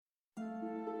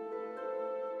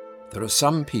There are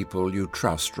some people you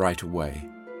trust right away,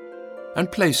 and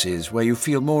places where you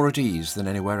feel more at ease than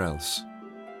anywhere else.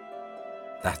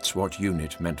 That's what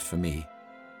UNIT meant for me.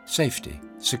 Safety,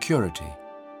 security.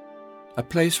 A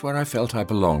place where I felt I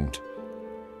belonged.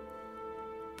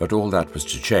 But all that was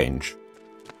to change.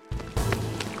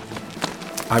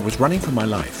 I was running for my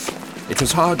life. It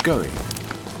was hard going.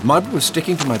 Mud was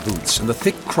sticking to my boots and the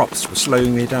thick crops were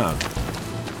slowing me down.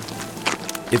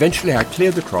 Eventually I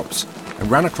cleared the crops and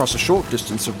ran across a short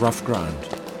distance of rough ground,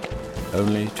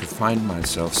 only to find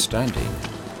myself standing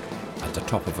at the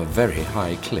top of a very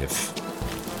high cliff.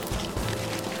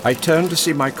 I turned to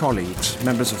see my colleagues,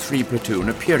 members of 3 Platoon,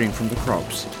 appearing from the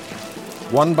crops.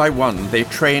 One by one, they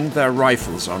trained their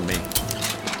rifles on me.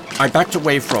 I backed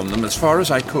away from them as far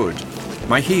as I could,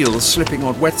 my heels slipping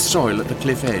on wet soil at the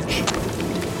cliff edge.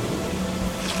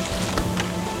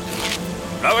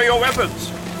 Lower your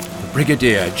weapons! The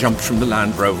Brigadier jumped from the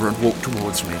Land Rover and walked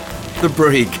towards me. The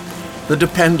Brig, the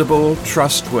dependable,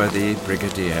 trustworthy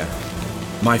Brigadier.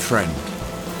 My friend.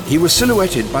 He was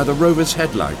silhouetted by the Rover's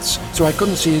headlights, so I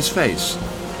couldn't see his face.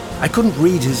 I couldn't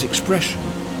read his expression,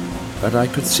 but I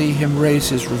could see him raise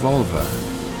his revolver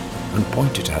and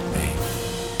point it at me.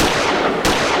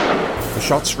 The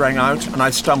shots rang out and I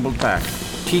stumbled back,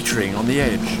 teetering on the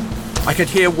edge. I could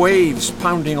hear waves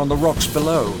pounding on the rocks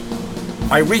below.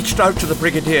 I reached out to the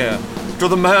Brigadier, to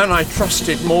the man I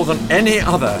trusted more than any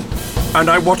other, and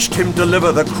I watched him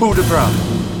deliver the coup de grace.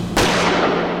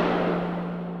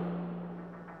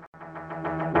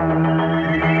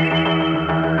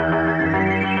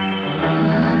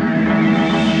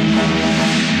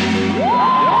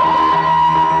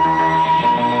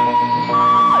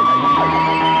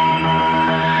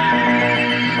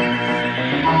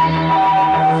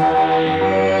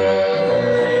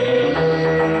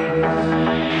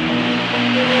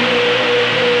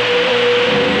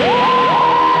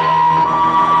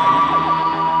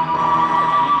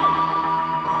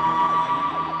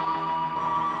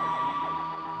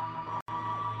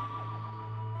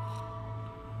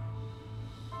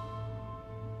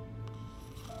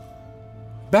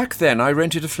 Back then, I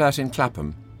rented a flat in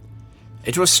Clapham.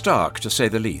 It was stark, to say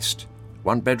the least.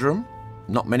 1 bedroom,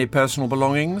 not many personal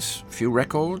belongings, few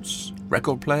records,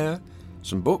 record player,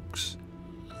 some books.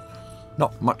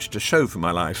 Not much to show for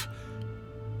my life.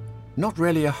 Not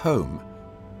really a home.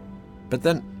 But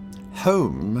then,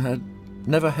 home had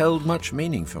never held much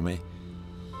meaning for me.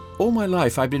 All my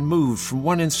life I'd been moved from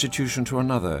one institution to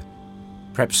another.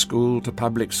 Prep school to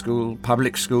public school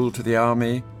to the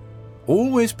army.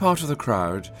 Always part of the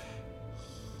crowd,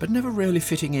 but never really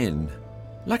fitting in,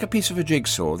 like a piece of a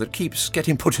jigsaw that keeps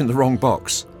getting put in the wrong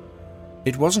box.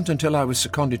 It wasn't until I was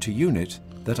seconded to UNIT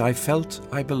that I felt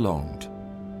I belonged.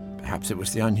 Perhaps it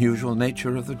was the unusual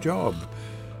nature of the job,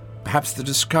 perhaps the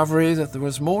discovery that there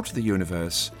was more to the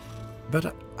universe,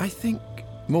 but I think,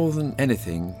 more than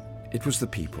anything, it was the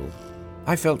people.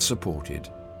 I felt supported,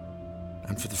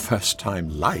 and for the first time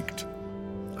liked.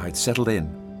 I'd settled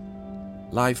in.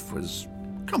 Life was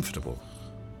comfortable.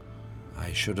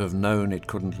 I should have known it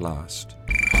couldn't last.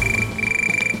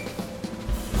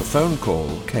 The phone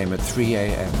call came at 3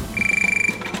 a.m.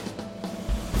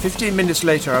 15 minutes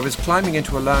later, I was climbing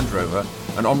into a Land Rover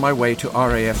and on my way to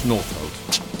RAF Northolt.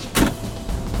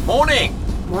 Morning!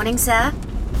 Morning, sir.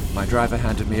 My driver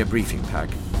handed me a briefing pack.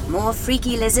 More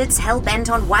freaky lizards hell-bent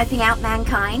on wiping out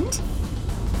mankind?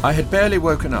 I had barely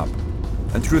woken up,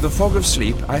 and through the fog of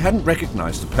sleep, I hadn't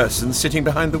recognized the person sitting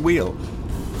behind the wheel.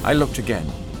 I looked again.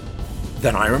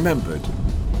 Then I remembered.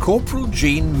 Corporal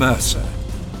Jean Mercer.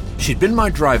 She'd been my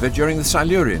driver during the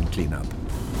Silurian cleanup.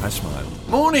 I smiled.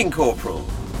 Morning, Corporal.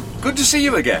 Good to see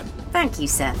you again. Thank you,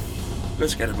 sir.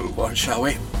 Let's get a move on, shall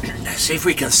we? See if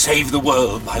we can save the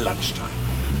world by lunchtime.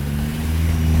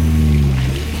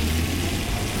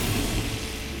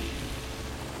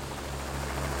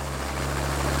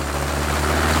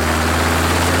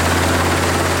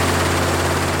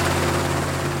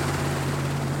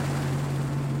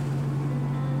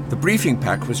 The briefing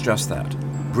pack was just that,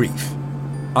 brief.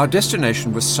 Our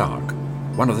destination was Sark,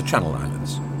 one of the Channel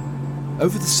Islands.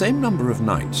 Over the same number of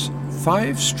nights,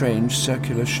 5 strange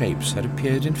circular shapes had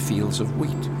appeared in fields of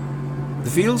wheat. The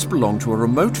fields belonged to a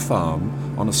remote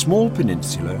farm on a small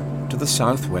peninsula to the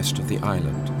southwest of the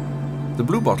island. The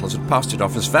bluebottles had passed it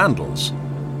off as vandals,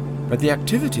 but the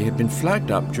activity had been flagged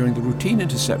up during the routine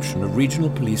interception of regional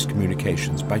police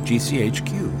communications by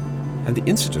GCHQ, and the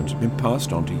incident had been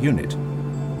passed on to UNIT.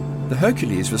 The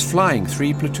Hercules was flying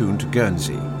 3 Platoon to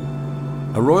Guernsey.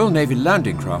 A Royal Navy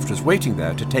landing craft was waiting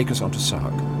there to take us onto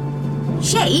Sark.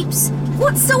 Shapes?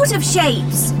 What sort of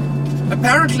shapes?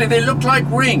 Apparently they look like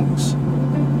rings.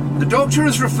 The Doctor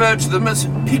has referred to them as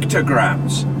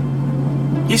pictograms.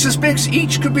 He suspects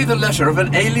each could be the letter of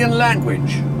an alien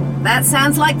language. That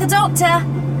sounds like the Doctor.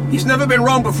 He's never been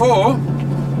wrong before.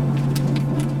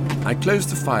 I closed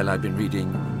the file I'd been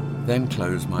reading, then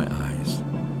closed my eyes.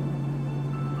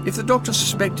 If the Doctor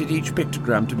suspected each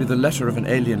pictogram to be the letter of an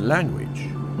alien language,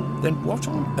 then what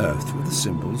on earth were the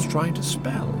symbols trying to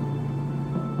spell?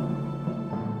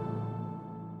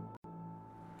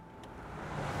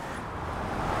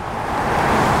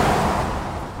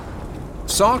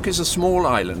 Sark is a small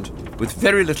island with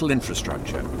very little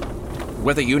infrastructure.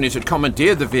 Whether UNIT had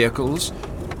commandeered the vehicles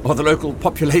or the local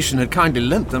population had kindly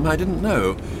lent them, I didn't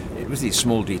know. It was these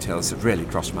small details that really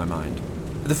crossed my mind.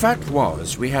 The fact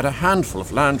was, we had a handful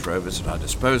of Land Rovers at our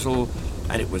disposal,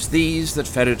 and it was these that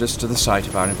ferried us to the site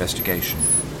of our investigation.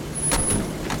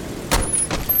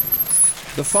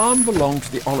 The farm belonged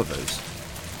to the Olivers.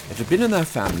 It had been in their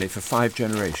family for 5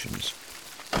 generations.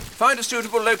 Find a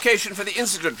suitable location for the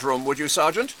incident room, would you,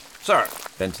 Sergeant? Sir.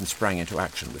 Benton sprang into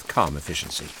action with calm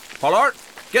efficiency. Pollard,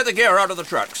 get the gear out of the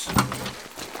trucks.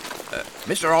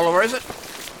 Mr. Oliver, is it?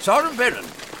 Sergeant Benton,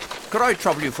 could I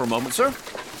trouble you for a moment, sir?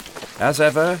 As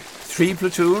ever, 3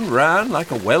 platoon ran like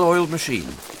a well-oiled machine.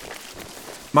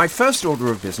 My first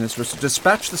order of business was to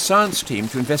dispatch the science team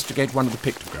to investigate one of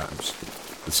the pictograms.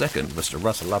 The second was to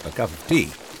rustle up a cup of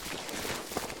tea.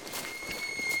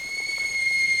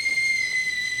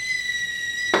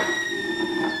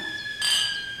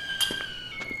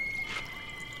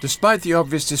 Despite the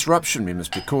obvious disruption we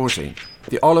must be causing,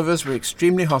 the Olivers were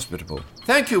extremely hospitable.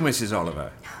 Thank you, Mrs.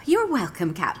 Oliver. You're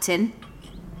welcome, Captain.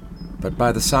 But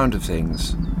by the sound of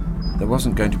things, there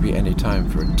wasn't going to be any time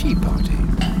for a tea party.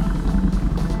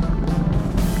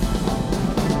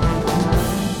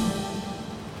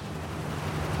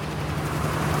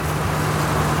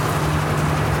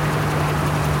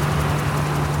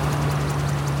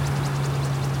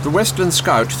 The Western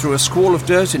Scout threw a squall of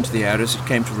dirt into the air as it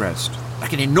came to rest,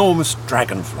 like an enormous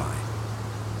dragonfly.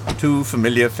 2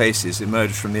 familiar faces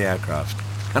emerged from the aircraft,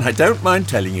 and I don't mind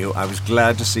telling you I was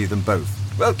glad to see them both.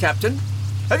 Well, Captain,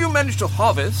 have you managed to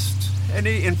harvest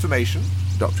any information?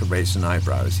 The Doctor raised an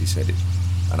eyebrow as he said it,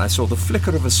 and I saw the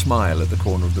flicker of a smile at the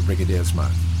corner of the Brigadier's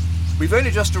mouth. We've only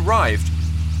just arrived,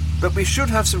 but we should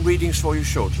have some readings for you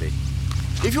shortly.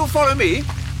 If you'll follow me.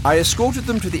 I escorted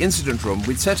them to the incident room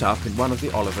we'd set up in one of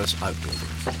the Olivers'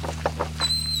 outbuildings.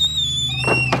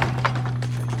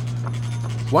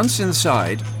 Once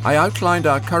inside, I outlined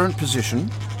our current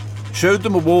position, showed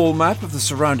them a wall map of the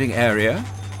surrounding area,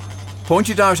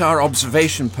 pointed out our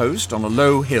observation post on a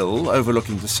low hill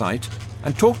overlooking the site,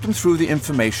 and talked them through the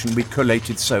information we'd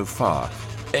collated so far,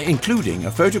 including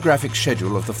a photographic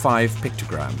schedule of the 5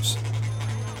 pictograms.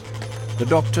 The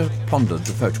Doctor pondered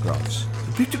the photographs.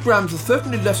 The pictograms are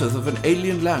certainly letters of an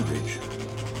alien language.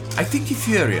 I think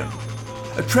Etherian,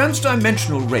 a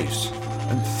transdimensional race,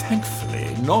 and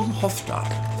thankfully non-hostile.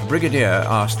 The Brigadier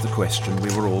asked the question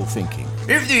we were all thinking.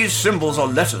 If these symbols are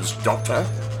letters, Doctor,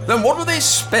 then what do they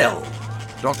spell?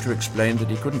 The Doctor explained that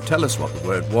he couldn't tell us what the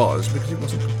word was because it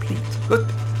wasn't complete. But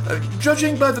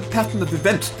judging by the pattern of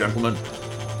events, gentlemen,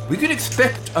 we can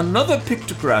expect another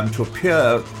pictogram to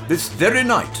appear this very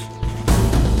night.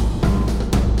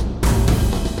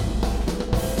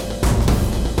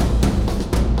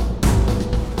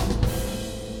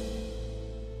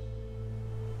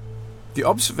 The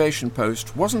observation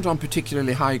post wasn't on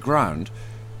particularly high ground,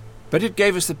 but it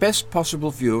gave us the best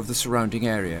possible view of the surrounding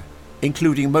area,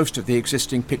 including most of the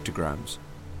existing pictograms.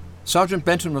 Sergeant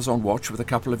Benton was on watch with a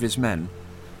couple of his men.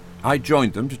 I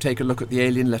joined them to take a look at the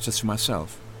alien letters for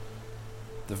myself.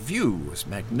 The view was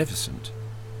magnificent.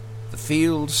 The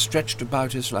field stretched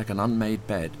about us like an unmade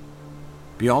bed.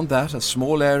 Beyond that, a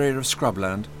small area of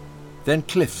scrubland, then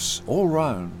cliffs all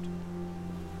round.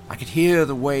 I could hear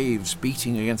the waves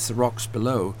beating against the rocks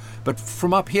below, but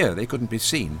from up here they couldn't be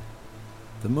seen.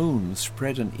 The moon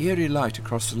spread an eerie light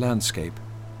across the landscape,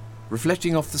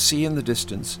 reflecting off the sea in the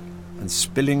distance and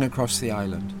spilling across the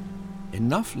island.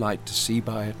 Enough light to see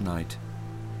by at night.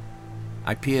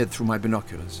 I peered through my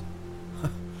binoculars.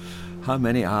 How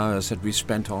many hours had we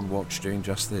spent on watch doing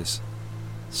just this?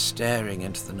 Staring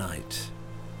into the night,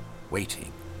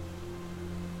 waiting.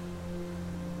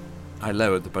 I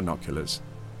lowered the binoculars.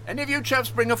 Any of you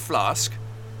chaps bring a flask?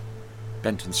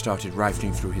 Benton started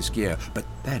rifling through his gear, but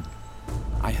then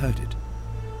I heard it.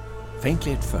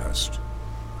 Faintly at first,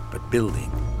 but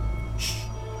building. Shh.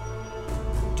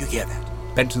 Do you hear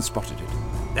that? Benton spotted it.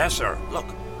 There, sir. Look.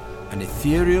 An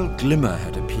ethereal glimmer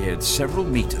had appeared several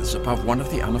meters above one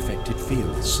of the unaffected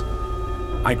fields.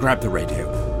 I grabbed the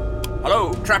radio.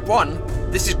 Hello, Trap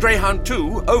 1. This is Greyhound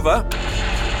 2. Over.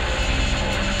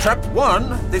 Trap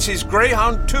 1, this is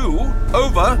Greyhound 2,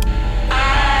 over.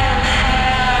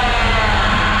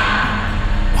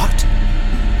 What?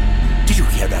 Did you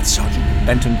hear that, Sergeant?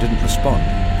 Benton didn't respond.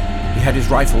 He had his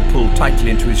rifle pulled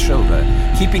tightly into his shoulder,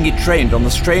 keeping it trained on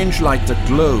the strange light that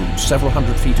glowed several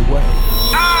hundred feet away.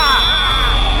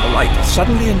 The light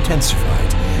suddenly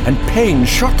intensified, and pain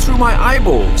shot through my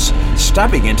eyeballs,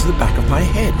 stabbing into the back of my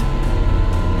head.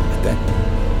 But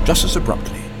then, just as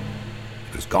abruptly,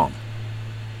 it was gone.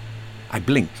 I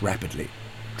blinked rapidly,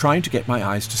 trying to get my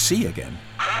eyes to see again.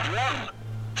 Trap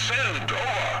 1, send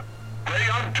over.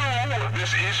 Greyhound 2,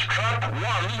 this is Trap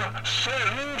 1,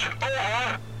 send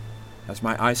over. As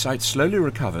my eyesight slowly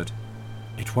recovered,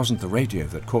 it wasn't the radio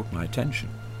that caught my attention.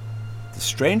 The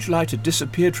strange light had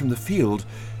disappeared from the field,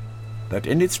 but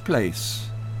in its place,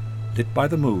 lit by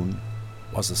the moon,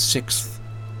 was a 6th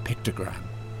pictogram.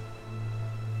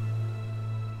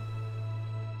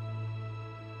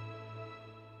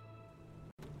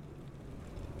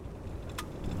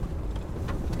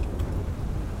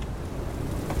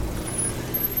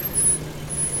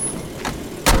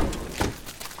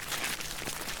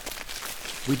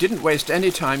 We didn't waste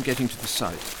any time getting to the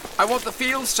site. I want the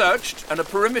field searched and a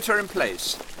perimeter in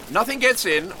place. Nothing gets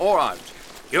in or out.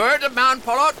 You heard the man,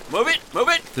 Pollard? Move it, move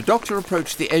it! The doctor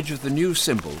approached the edge of the new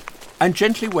symbol and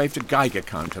gently waved a Geiger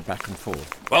counter back and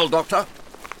forth. Well, Doctor,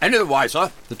 any the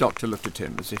wiser? The doctor looked at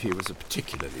him as if he was a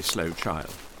particularly slow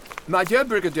child. My dear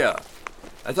Brigadier,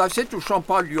 as I've said to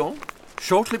Champollion,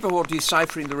 shortly before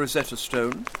deciphering the Rosetta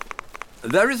Stone,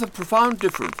 there is a profound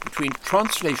difference between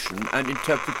translation and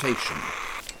interpretation.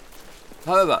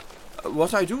 However,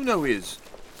 what I do know is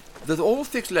that all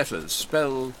 6 letters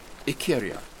spell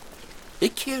Ikiria.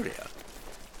 Ikiria?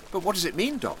 But what does it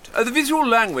mean, Doctor? The visual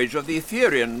language of the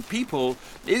Etherian people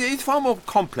is far more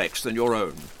complex than your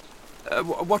own.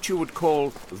 What you would call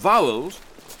vowels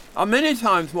are many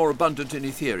times more abundant in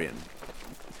Etherian.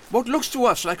 What looks to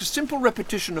us like a simple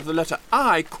repetition of the letter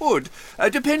I could,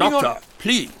 depending on... Doctor,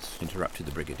 please, interrupted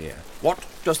the Brigadier. What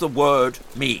does the word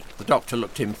mean? The doctor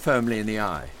looked him firmly in the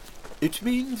eye. It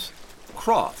means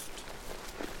craft.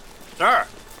 Sir,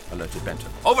 alerted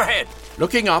Benton. Overhead.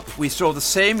 Looking up, we saw the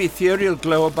same ethereal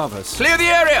glow above us. Clear the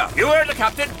area! You heard the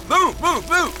captain! Move, move,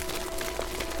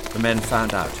 move! The men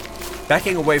found out,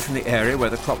 backing away from the area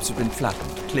where the crops had been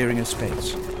flattened, clearing a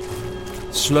space.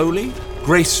 Slowly,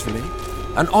 gracefully,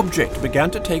 an object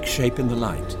began to take shape in the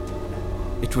light.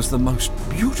 It was the most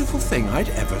beautiful thing I'd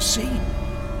ever seen.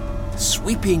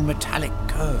 Sweeping metallic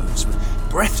curves with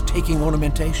breathtaking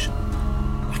ornamentation,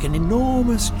 like an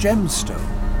enormous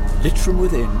gemstone, lit from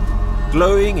within,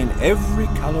 glowing in every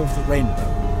colour of the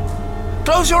rainbow.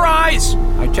 Close your eyes!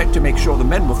 I checked to make sure the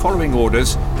men were following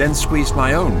orders, then squeezed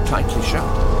my own tightly shut.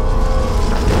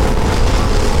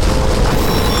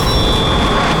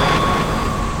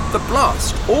 The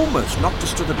blast almost knocked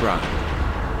us to the ground.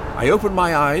 I opened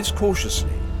my eyes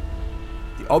cautiously.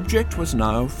 The object was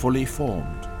now fully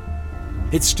formed.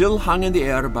 It still hung in the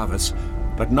air above us,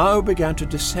 but now began to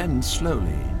descend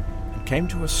slowly and came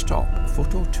to a stop a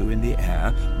foot or two in the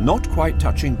air, not quite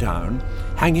touching down,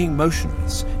 hanging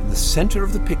motionless in the centre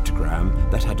of the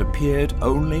pictogram that had appeared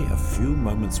only a few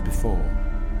moments before.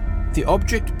 The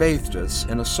object bathed us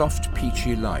in a soft,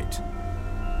 peachy light.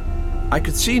 I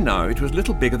could see now it was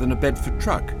little bigger than a Bedford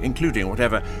truck, including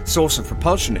whatever source of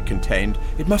propulsion it contained.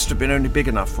 It must have been only big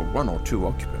enough for 1 or 2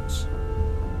 occupants.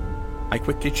 I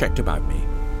quickly checked about me.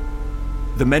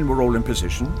 The men were all in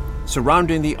position,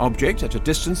 surrounding the object at a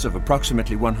distance of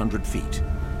approximately 100 feet.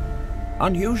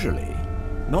 Unusually,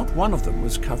 not one of them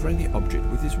was covering the object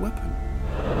with his weapon.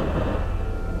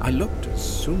 I looked as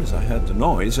soon as I heard the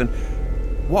noise and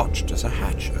watched as a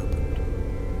hatch opened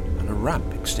and a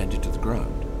ramp extended to the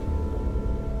ground.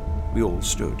 We all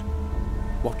stood,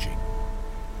 watching,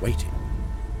 waiting.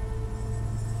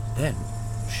 Then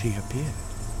she appeared.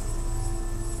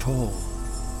 Tall,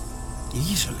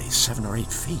 easily 7 or 8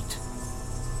 feet,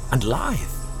 and lithe.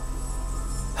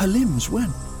 Her limbs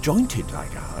weren't jointed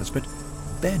like ours, but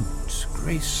bent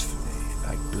gracefully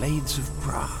like blades of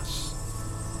grass.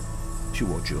 She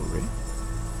wore jewellery,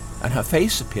 and her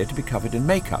face appeared to be covered in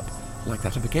makeup, like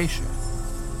that of a geisha.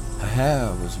 Her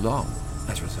hair was long,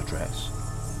 as was her dress,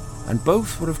 and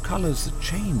both were of colours that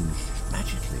changed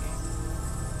magically.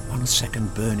 1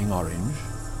 second burning orange,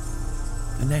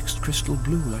 the next crystal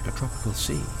blue like a tropical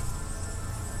sea.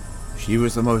 She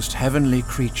was the most heavenly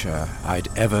creature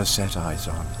I'd ever set eyes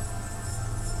on,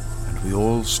 and we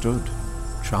all stood,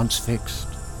 transfixed.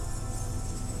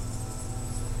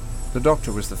 The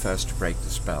doctor was the first to break the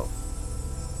spell.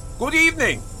 Good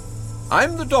evening.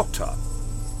 I'm the doctor.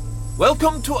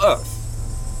 Welcome to Earth.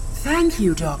 Thank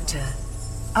you, Doctor.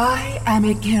 I am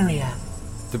Ikiria.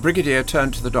 The Brigadier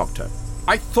turned to the doctor.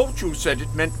 I thought you said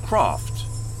it meant craft.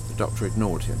 The doctor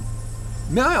ignored him.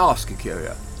 May I ask,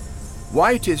 Ikiria,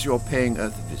 why it is you're paying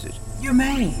Earth a visit? You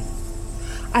may.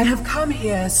 I have come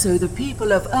here so the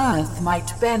people of Earth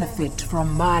might benefit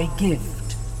from my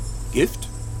gift. Gift?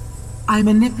 I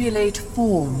manipulate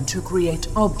form to create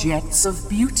objects of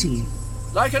beauty.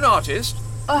 Like an artist?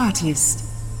 Artist.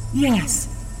 Yes,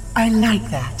 I like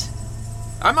that.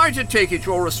 Am I to take it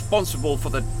you're responsible for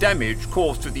the damage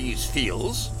caused to these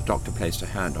fields? The doctor placed a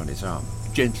hand on his arm.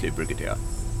 Gently, Brigadier.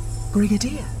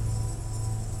 Brigadier?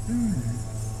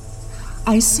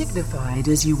 I signified,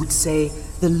 as you would say,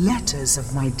 the letters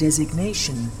of my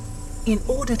designation in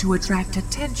order to attract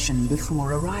attention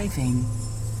before arriving.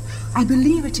 I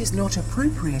believe it is not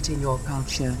appropriate in your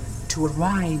culture to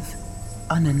arrive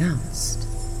unannounced.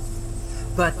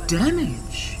 But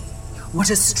damage?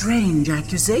 What a strange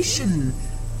accusation.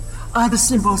 Are the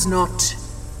symbols not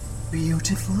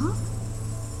beautiful?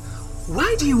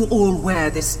 Why do you all wear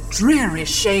this dreary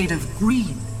shade of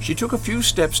green? She took a few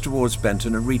steps towards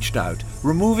Benton and reached out,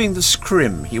 removing the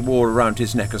scrim he wore around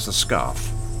his neck as a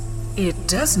scarf. It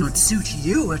does not suit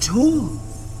you at all.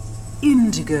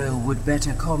 Indigo would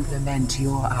better complement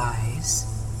your eyes.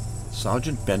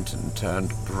 Sergeant Benton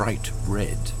turned bright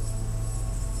red.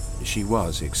 She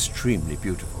was extremely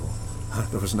beautiful.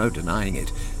 There was no denying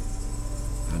it.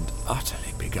 And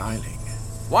utterly beguiling.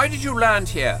 Why did you land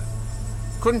here?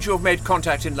 Couldn't you have made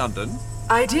contact in London?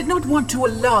 I did not want to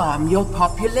alarm your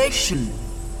population.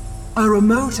 A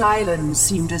remote island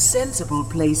seemed a sensible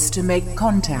place to make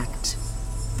contact.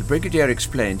 The Brigadier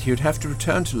explained he would have to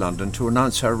return to London to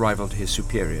announce her arrival to his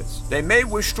superiors. They may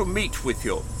wish to meet with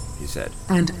you, he said.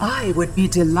 And I would be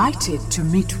delighted to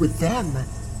meet with them.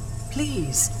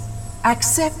 Please,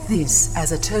 accept this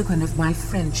as a token of my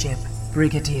friendship,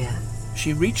 Brigadier.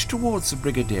 She reached towards the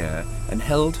Brigadier and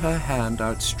held her hand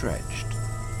outstretched,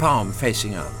 palm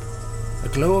facing up. A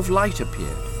glow of light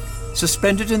appeared,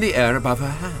 suspended in the air above her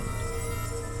hand.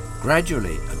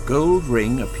 Gradually, a gold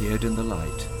ring appeared in the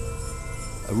light.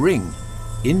 A ring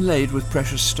inlaid with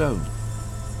precious stone.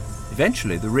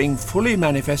 Eventually, the ring fully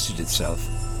manifested itself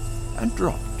and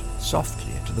dropped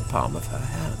softly into the palm of her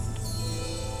hand.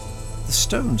 The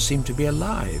stone seemed to be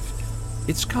alive,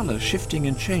 its color shifting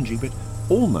and changing, but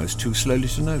almost too slowly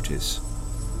to notice.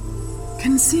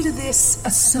 Consider this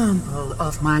a sample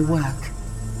of my work.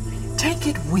 Take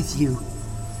it with you.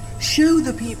 Show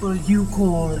the people you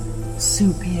call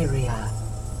superior.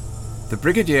 The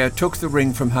Brigadier took the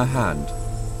ring from her hand.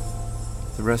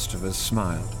 The rest of us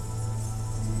smiled.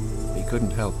 He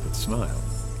couldn't help but smile.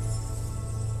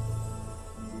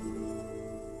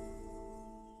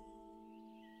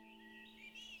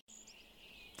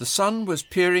 The sun was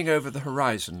peering over the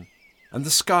horizon, and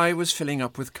the sky was filling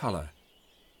up with colour,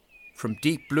 from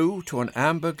deep blue to an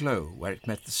amber glow where it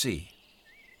met the sea.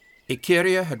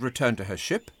 Ikiria had returned to her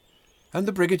ship, and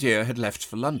the Brigadier had left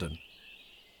for London.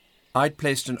 I'd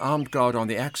placed an armed guard on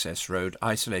the access road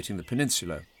isolating the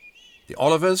peninsula. The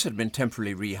Olivers had been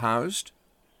temporarily rehoused.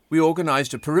 We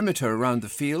organised a perimeter around the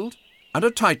field and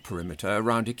a tight perimeter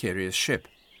around Ikiria's ship.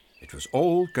 It was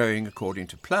all going according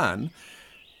to plan,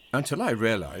 until I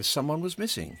realised someone was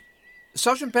missing.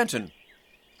 Sergeant Benton,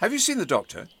 have you seen the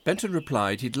doctor? Benton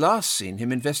replied he'd last seen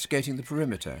him investigating the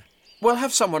perimeter. Well,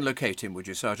 have someone locate him, would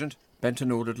you, Sergeant?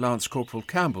 Benton ordered Lance Corporal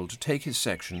Campbell to take his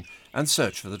section and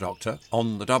search for the doctor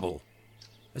on the double.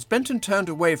 As Benton turned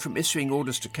away from issuing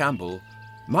orders to Campbell,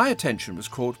 my attention was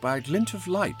caught by a glint of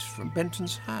light from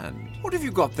Benton's hand. What have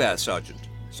you got there, Sergeant?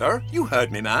 Sir, you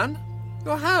heard me, man.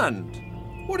 Your hand.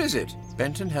 What is it?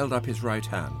 Benton held up his right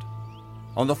hand.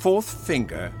 On the fourth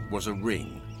finger was a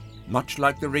ring, much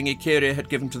like the ring Ikiria had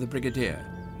given to the Brigadier.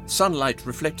 Sunlight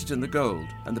reflected in the gold,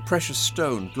 and the precious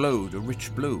stone glowed a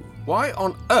rich blue. Why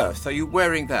on earth are you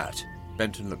wearing that?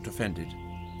 Benton looked offended.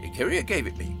 Ikiria gave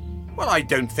it me. Well, I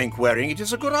don't think wearing it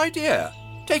is a good idea.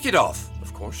 Take it off.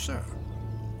 Of course, sir.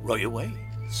 Right away.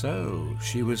 So,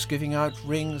 she was giving out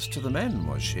rings to the men,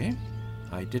 was she?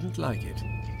 I didn't like it.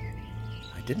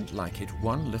 I didn't like it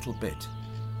one little bit.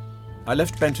 I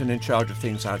left Benton in charge of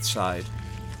things outside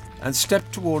and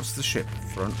stepped towards the ship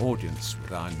for an audience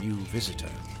with our new visitor.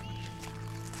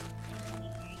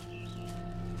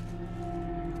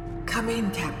 Come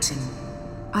in, Captain.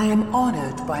 I am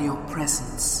honored by your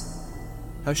presence.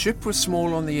 Her ship was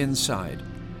small on the inside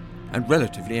and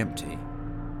relatively empty.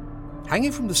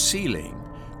 Hanging from the ceiling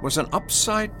was an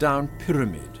upside-down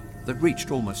pyramid that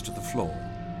reached almost to the floor.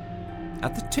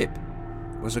 At the tip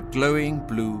was a glowing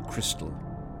blue crystal,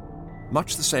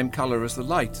 much the same colour as the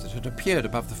light that had appeared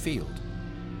above the field.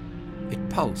 It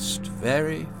pulsed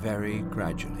very, very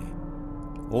gradually,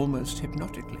 almost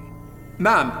hypnotically.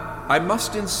 Ma'am, I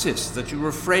must insist that you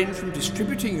refrain from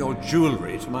distributing your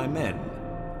jewellery to my men.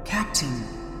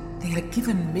 Captain, they are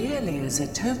given merely as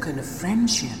a token of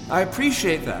friendship. I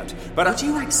appreciate that, but Would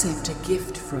you accept a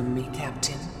gift from me,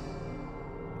 Captain?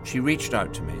 She reached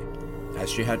out to me, as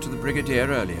she had to the Brigadier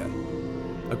earlier.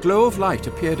 A glow of light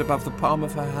appeared above the palm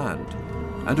of her hand,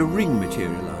 and a ring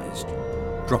materialized,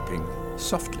 dropping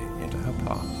softly into her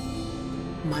palm.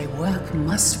 My work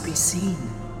must be seen.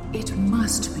 It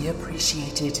must be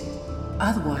appreciated.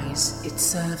 Otherwise, it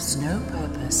serves no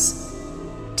purpose.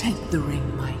 Take the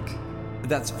ring, Mike.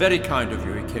 That's very kind of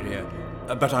you, Ikiria,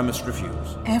 but I must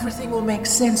refuse. Everything will make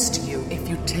sense to you if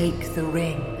you take the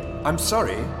ring. I'm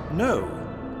sorry, no.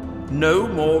 No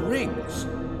more rings.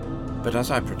 But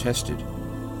as I protested,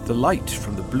 the light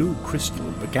from the blue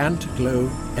crystal began to glow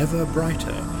ever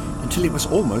brighter until it was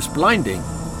almost blinding.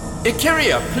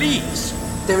 Ikiria, please!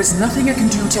 There is nothing I can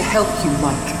do to help you,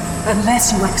 Mike,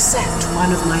 unless you accept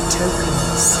one of my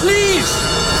tokens. Please!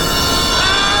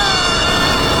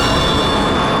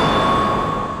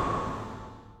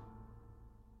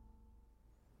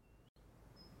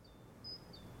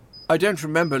 I don't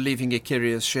remember leaving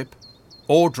Ikiria's ship,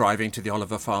 or driving to the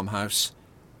Oliver farmhouse.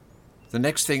 The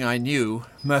next thing I knew,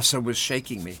 Mercer was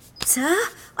shaking me. Sir?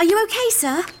 Are you okay,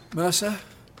 sir? Mercer?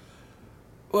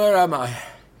 Where am I?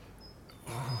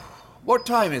 What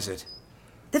time is it?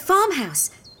 The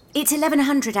farmhouse. It's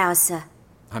 1100 hours, sir.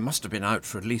 I must have been out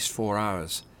for at least 4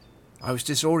 hours. I was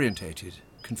disorientated,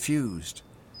 confused,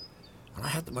 and I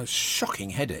had the most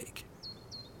shocking headache.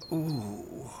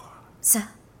 Ooh. Sir?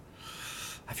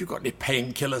 Have you got any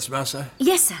painkillers, Mercer?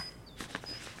 Yes, sir.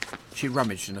 She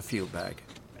rummaged in a field bag.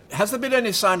 Has there been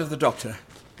any sign of the doctor?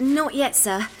 Not yet,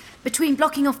 sir. Between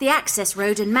blocking off the access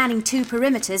road and manning 2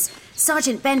 perimeters,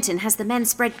 Sergeant Benton has the men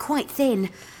spread quite thin.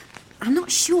 I'm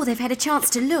not sure they've had a chance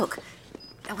to look.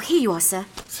 Oh, here you are, sir.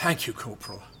 Thank you,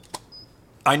 Corporal.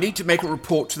 I need to make a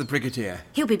report to the Brigadier.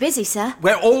 He'll be busy, sir.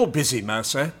 We're all busy,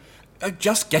 Mercer.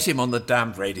 Just get him on the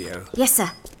damned radio. Yes,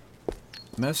 sir.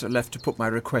 Mercer left to put my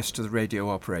request to the radio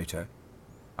operator.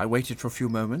 I waited for a few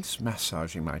moments,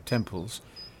 massaging my temples,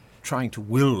 trying to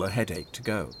will a headache to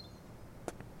go.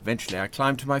 Eventually I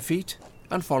climbed to my feet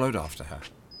and followed after her.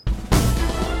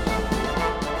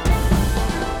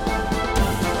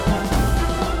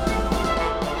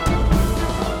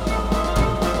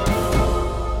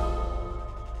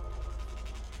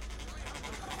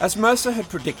 As Mercer had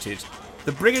predicted,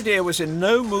 the Brigadier was in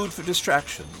no mood for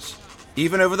distractions.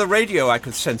 Even over the radio I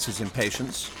could sense his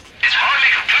impatience. It's hardly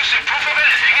conclusive proof of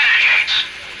anything, is it, Yates?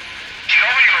 Do you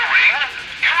offer your ring?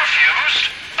 You refused?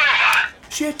 Over.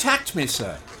 She attacked me,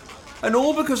 sir. And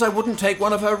all because I wouldn't take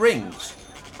one of her rings.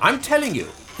 I'm telling you,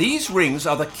 these rings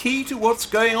are the key to what's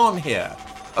going on here.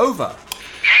 Over.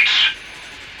 Yates,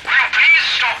 will you please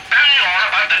stop banging on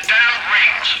about the damned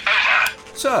rings?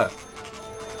 Over. Sir,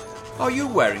 are you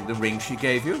wearing the ring she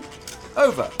gave you?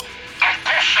 Over. Of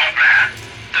course not, man.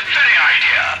 The very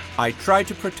idea. I tried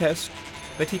to protest,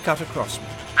 but he cut across me.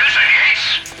 Listen,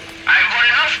 Yates. I've got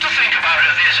enough to think about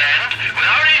at this end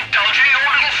without indulging your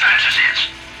little fantasies.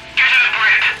 Get to the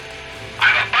grid.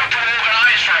 I'm about to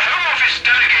organize for a Home Office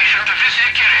delegation to visit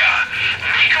Ikiria.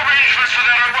 Make arrangements for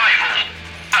their arrival.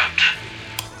 Out.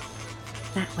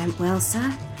 That went well,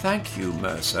 sir. Thank you,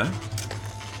 Mercer.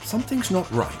 Something's not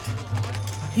right.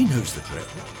 He knows the drill.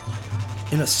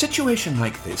 In a situation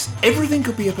like this, everything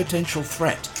could be a potential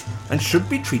threat and should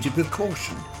be treated with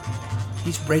caution.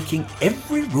 He's breaking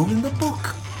every rule in the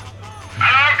book.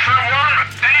 Hello, Trap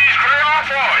 1. This is Grey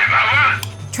 5,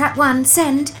 over. Trap 1,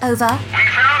 send, over. We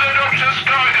found the doctor's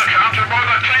Geiger counter by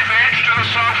the cliff edge to the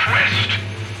southwest.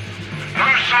 No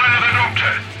sign of the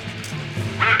doctor.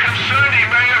 We're concerned he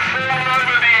may have fallen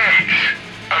over the edge.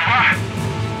 Over.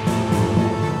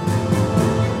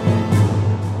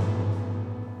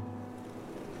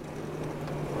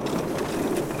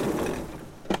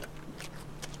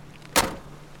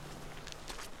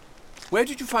 Where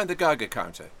did you find the Geiger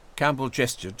counter? Campbell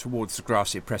gestured towards the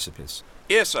grassy precipice.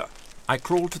 Here, sir. I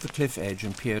crawled to the cliff edge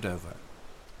and peered over.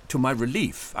 To my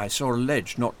relief, I saw a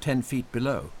ledge not 10 feet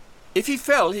below. If he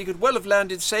fell, he could well have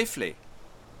landed safely.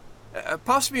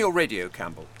 Pass me your radio,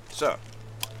 Campbell. Sir.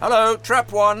 Hello,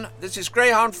 Trap 1. This is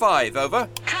Greyhound 5, over.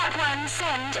 Trap 1,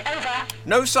 send, over.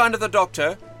 No sign of the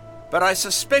doctor, but I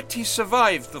suspect he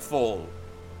survived the fall.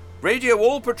 Radio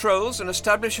all patrols and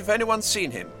establish if anyone's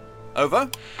seen him.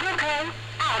 Over. Okay,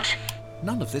 out.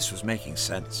 None of this was making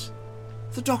sense.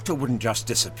 The doctor wouldn't just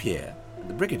disappear.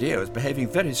 The Brigadier was behaving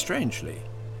very strangely.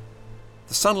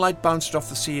 The sunlight bounced off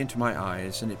the sea into my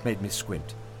eyes, and it made me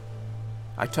squint.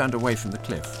 I turned away from the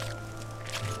cliff.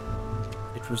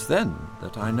 It was then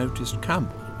that I noticed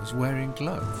Campbell was wearing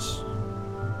gloves.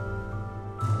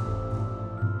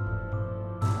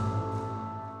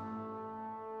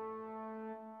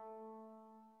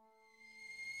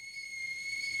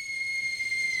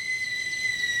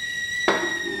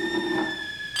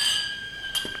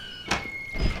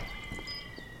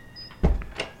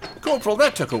 Corporal,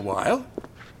 that took a while.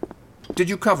 Did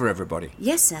you cover everybody?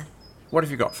 Yes, sir. What have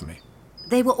you got for me?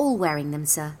 They were all wearing them,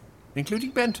 sir.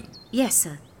 Including Benton? Yes,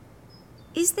 sir.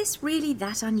 Is this really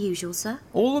that unusual, sir?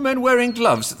 All the men wearing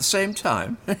gloves at the same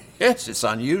time? Yes, it's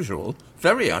unusual.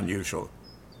 Very unusual.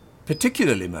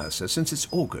 Particularly, Mercer, since it's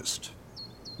August.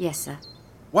 Yes, sir.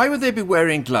 Why would they be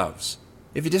wearing gloves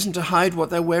if it isn't to hide what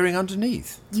they're wearing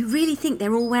underneath? You really think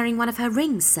they're all wearing one of her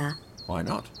rings, sir? Why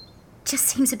not? Just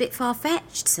seems a bit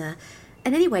far-fetched, sir.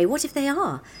 And anyway, what if they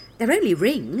are? They're only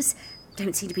rings.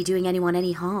 Don't seem to be doing anyone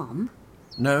any harm.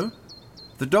 No.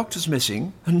 The doctor's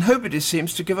missing, and nobody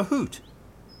seems to give a hoot.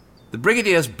 The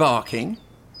Brigadier's barking,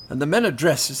 and the men are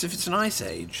dressed as if it's an ice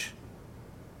age.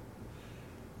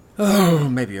 Oh,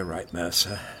 maybe you're right,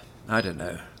 Mercer. I don't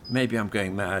know. Maybe I'm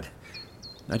going mad.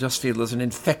 I just feel there's an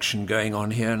infection going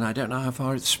on here, and I don't know how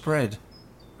far it's spread.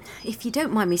 If you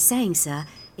don't mind me saying, sir,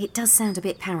 it does sound a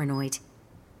bit paranoid.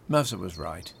 Mercer was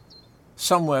right.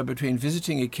 Somewhere between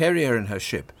visiting Ikiria in her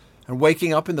ship and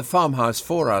waking up in the farmhouse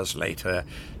 4 hours later,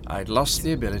 I'd lost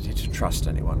the ability to trust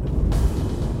anyone.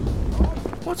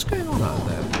 What's going on out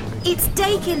there? It's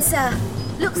Dakin, sir.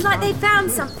 Looks like they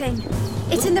found something.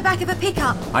 It's in the back of a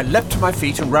pickup. I leapt to my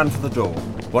feet and ran for the door.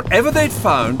 Whatever they'd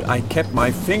found, I kept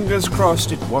my fingers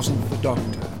crossed it wasn't the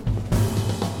doctor.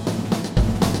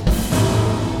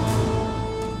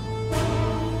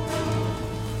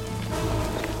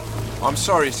 I'm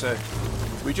sorry, sir.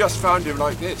 We just found him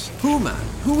like this. Who, man?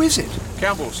 Who is it?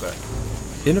 Campbell, sir.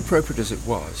 Inappropriate as it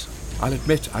was, I'll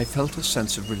admit I felt a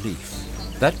sense of relief.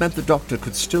 That meant the doctor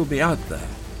could still be out there,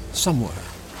 somewhere.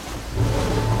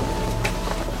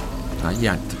 I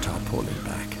yanked the tarpaulin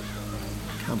back.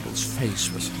 Campbell's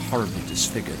face was horribly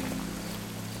disfigured.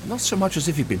 Not so much as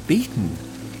if he'd been beaten,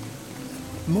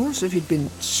 more as if he'd been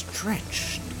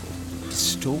stretched,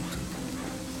 distorted,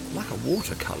 like a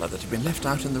watercolour that had been left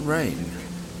out in the rain.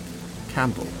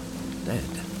 Campbell, dead.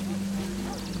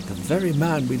 The very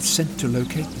man we'd sent to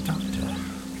locate the doctor.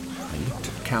 I looked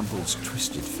at Campbell's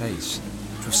twisted face.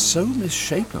 It was so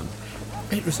misshapen,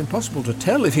 it was impossible to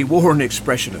tell if he wore an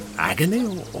expression of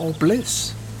agony or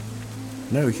bliss.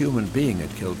 No human being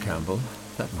had killed Campbell,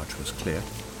 that much was clear.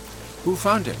 Who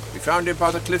found him? We found him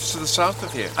by the cliffs to the south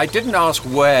of here. I didn't ask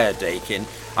where, Dakin.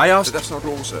 I asked... But that's not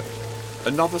all, sir.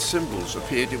 Another symbols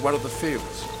appeared in one of the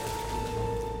fields.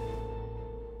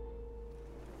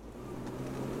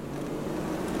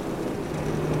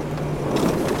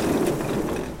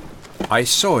 I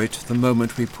saw it the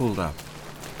moment we pulled up.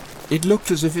 It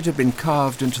looked as if it had been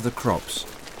carved into the crops.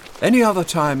 Any other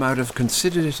time I'd have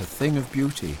considered it a thing of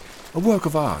beauty, a work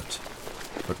of art.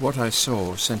 But what I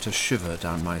saw sent a shiver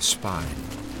down my spine.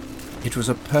 It was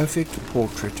a perfect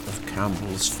portrait of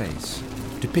Campbell's face,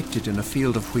 depicted in a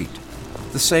field of wheat,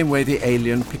 the same way the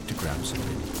alien pictograms had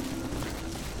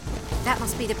been. That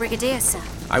must be the Brigadier, sir.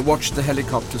 I watched the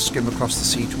helicopter skim across the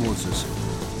sea towards us.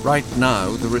 Right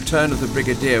now, the return of the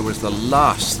Brigadier was the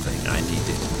last thing I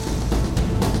needed.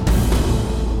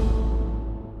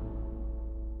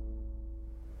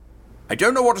 I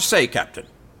don't know what to say, Captain.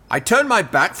 I turned my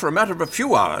back for a matter of a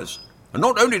few hours, and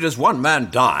not only does one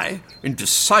man die, in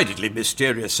decidedly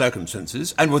mysterious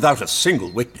circumstances, and without a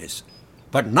single witness,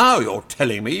 but now you're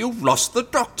telling me you've lost the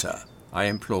doctor. I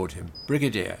implored him.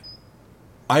 Brigadier,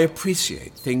 I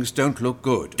appreciate things don't look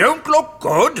good. Don't look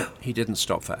good? He didn't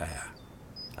stop for air.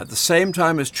 At the same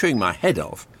time as chewing my head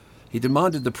off, he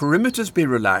demanded the perimeters be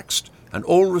relaxed and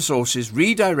all resources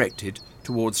redirected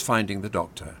towards finding the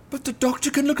doctor. But the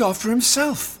doctor can look after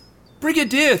himself.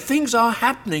 Brigadier, things are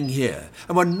happening here,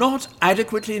 and we're not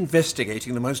adequately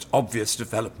investigating the most obvious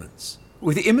developments.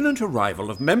 With the imminent arrival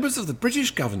of members of the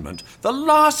British government, the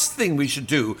last thing we should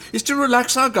do is to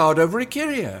relax our guard over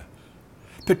Ikiria.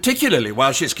 Particularly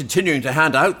while she's continuing to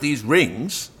hand out these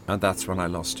rings. And that's when I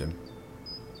lost him.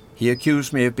 He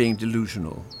accused me of being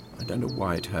delusional. I don't know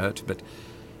why it hurt, but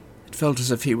it felt as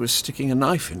if he was sticking a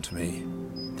knife into me.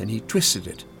 Then he twisted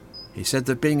it. He said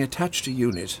that being attached to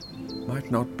UNIT might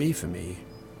not be for me,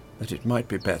 that it might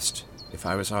be best if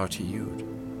I was RTU'd.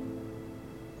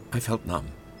 I felt numb.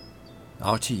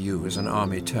 RTU is an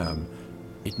army term.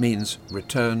 It means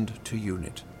returned to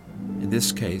UNIT. In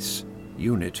this case,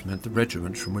 UNIT meant the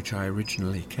regiment from which I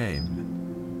originally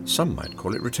came. Some might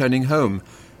call it returning home,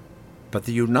 but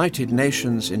the United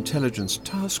Nations Intelligence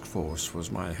Task Force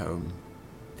was my home.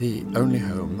 The only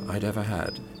home I'd ever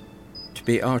had. To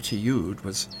be RTU'd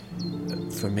was,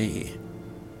 for me,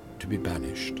 to be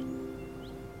banished.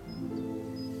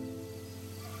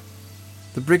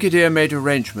 The Brigadier made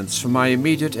arrangements for my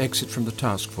immediate exit from the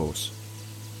task force.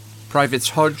 Privates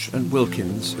Hodge and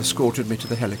Wilkins escorted me to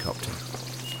the helicopter.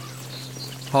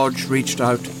 Hodge reached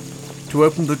out to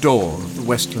open the door of the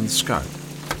Westland Scout.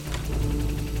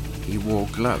 He wore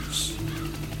gloves.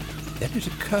 Then it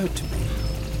occurred to me.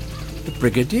 The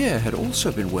Brigadier had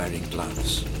also been wearing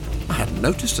gloves. I hadn't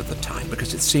noticed at the time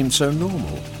because it seemed so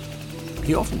normal.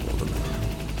 He often wore them.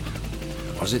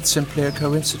 Was it simply a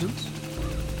coincidence?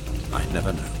 I'd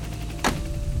never know.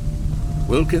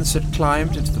 Wilkins had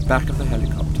climbed into the back of the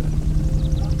helicopter.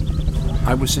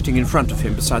 I was sitting in front of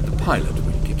him beside the pilot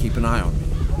who could keep an eye on me.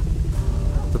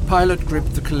 The pilot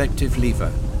gripped the collective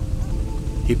lever.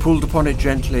 He pulled upon it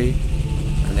gently,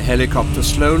 and the helicopter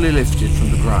slowly lifted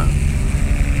from the ground.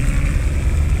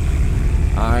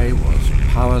 I was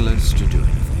powerless to do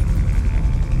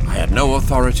anything. I had no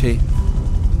authority,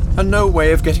 and no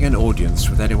way of getting an audience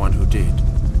with anyone who did.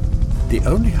 The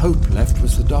only hope left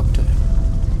was the doctor,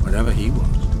 wherever he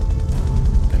was.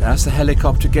 But as the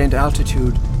helicopter gained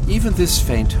altitude, even this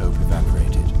faint hope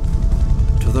evaporated.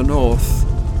 To the north,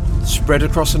 spread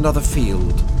across another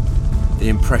field, the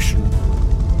impression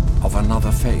of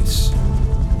another face.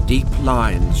 Deep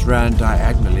lines ran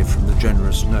diagonally from the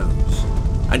generous nose,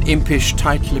 an impish,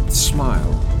 tight-lipped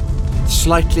smile,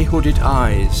 slightly hooded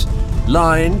eyes,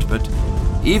 lined but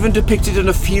even depicted in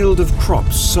a field of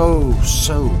crops so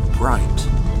bright.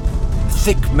 A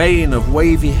thick mane of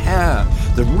wavy hair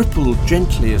that rippled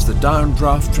gently as the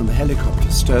downdraft from the helicopter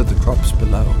stirred the crops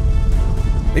below.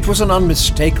 It was an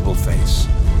unmistakable face.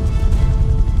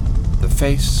 The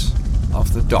face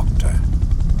of the doctor.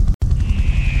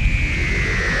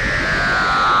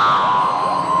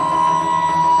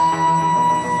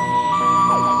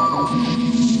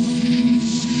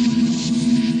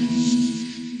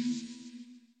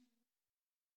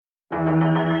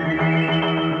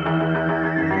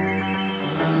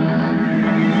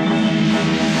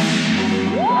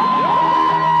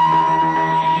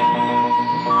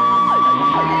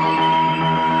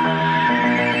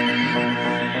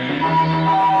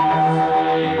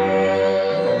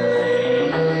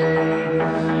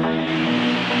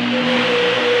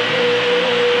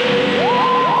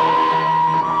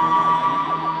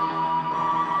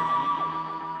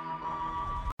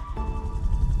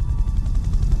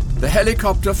 The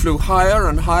helicopter flew higher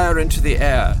and higher into the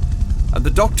air, and the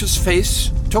doctor's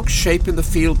face took shape in the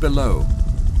field below.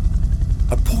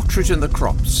 A portrait in the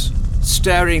crops,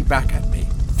 staring back at me,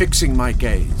 fixing my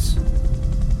gaze.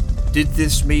 Did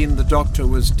this mean the doctor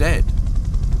was dead,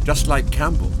 just like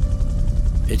Campbell?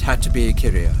 It had to be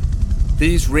Ikiria.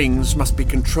 These rings must be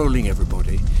controlling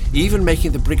everybody, even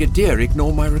making the Brigadier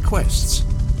ignore my requests.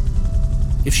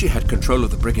 If she had control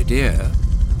of the Brigadier,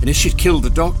 and if she'd killed the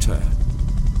doctor,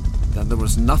 then there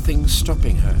was nothing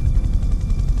stopping her.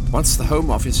 Once the Home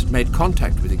Office had made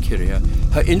contact with Ikiria,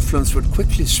 her influence would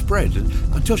quickly spread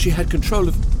until she had control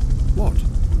of what?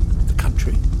 The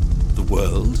country? The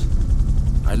world?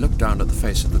 I looked down at the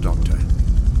face of the doctor.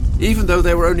 Even though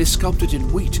they were only sculpted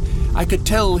in wheat, I could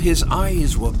tell his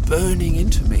eyes were burning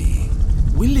into me,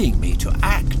 willing me to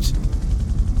act.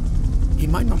 He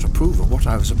might not approve of what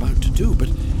I was about to do, but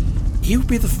he would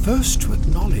be the first to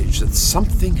acknowledge that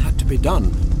something had to be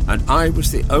done, and I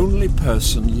was the only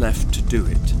person left to do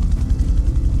it.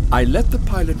 I let the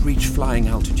pilot reach flying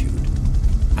altitude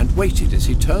and waited as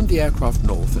he turned the aircraft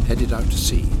north and headed out to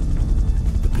sea.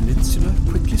 The peninsula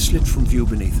quickly slid from view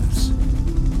beneath us.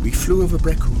 We flew over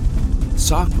Brekku.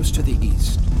 Sark was to the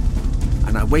east,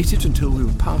 and I waited until we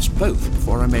were past both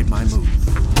before I made my move.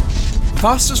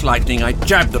 Fast as lightning, I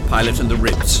jabbed the pilot in the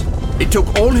ribs. It took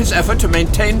all his effort to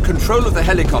maintain control of the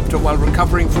helicopter while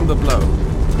recovering from the blow.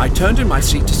 I turned in my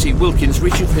seat to see Wilkins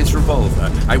reaching for his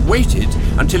revolver. I waited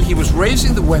until he was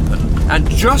raising the weapon, and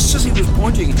just as he was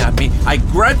pointing it at me, I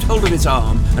grabbed hold of his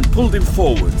arm and pulled him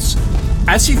forwards.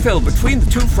 As he fell between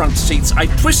the two front seats, I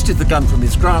twisted the gun from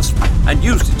his grasp and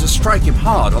used it to strike him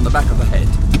hard on the back of the head.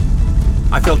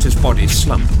 I felt his body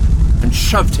slump and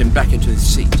shoved him back into his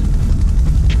seat.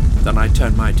 Then I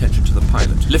turned my attention to the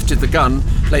pilot, lifted the gun,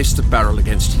 placed the barrel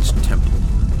against his temple,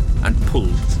 and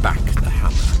pulled back the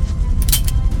hammer.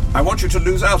 I want you to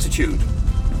lose altitude.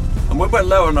 And when we're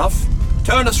low enough,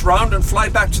 turn us round and fly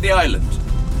back to the island.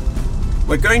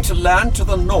 We're going to land to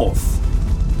the north,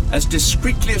 as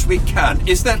discreetly as we can.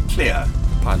 Is that clear?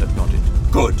 The pilot nodded.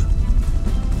 Good.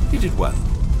 He did well.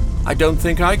 I don't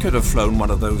think I could have flown one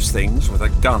of those things with a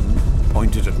gun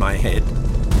pointed at my head.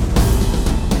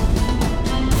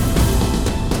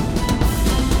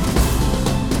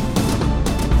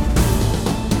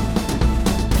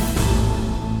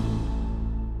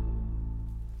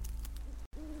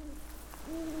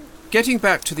 Getting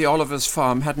back to the Olivers'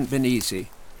 farm hadn't been easy.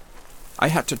 I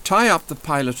had to tie up the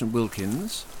pilot and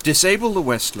Wilkins, disable the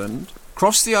Westland,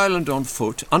 cross the island on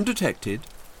foot, undetected,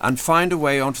 and find a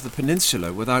way onto the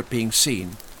peninsula without being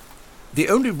seen. The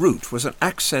only route was an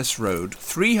access road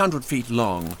 300 feet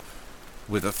long,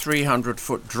 with a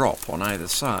 300-foot drop on either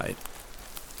side.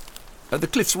 The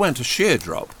cliffs weren't a sheer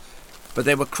drop, but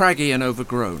they were craggy and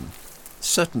overgrown,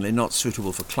 certainly not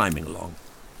suitable for climbing along,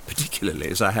 particularly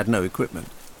as I had no equipment.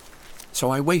 So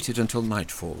I waited until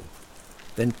nightfall,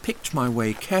 then picked my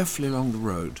way carefully along the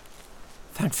road.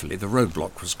 Thankfully, the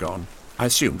roadblock was gone. I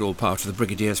assumed all part of the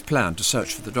Brigadier's plan to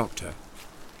search for the doctor.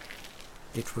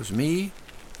 It was me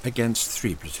against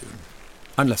 3 platoon,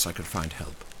 unless I could find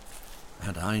help.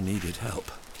 And I needed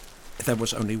help. There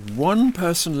was only one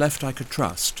person left I could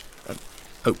trust,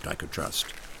 hoped I could trust,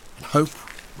 and hope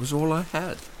was all I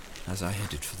had as I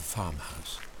headed for the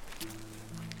farmhouse.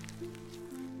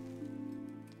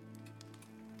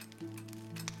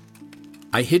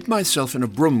 I hid myself in a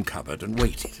broom cupboard and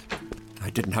waited. I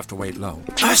didn't have to wait long.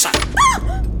 Mercer!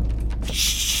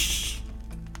 Shh!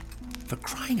 For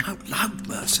crying out loud,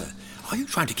 Mercer, are you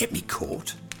trying to get me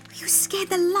caught? You scared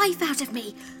the life out of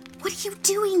me. What are you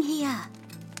doing here?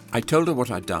 I told her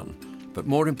what I'd done, but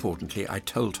more importantly, I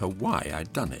told her why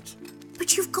I'd done it.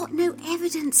 But you've got no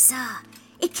evidence, sir.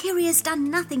 Ikiria's done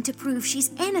nothing to prove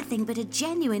she's anything but a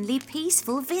genuinely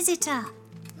peaceful visitor.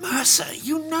 Mercer,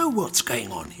 you know what's going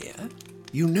on here.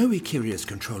 You know Ikiria's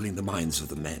controlling the minds of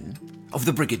the men, of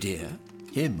the Brigadier,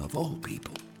 him of all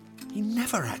people. He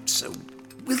never acts so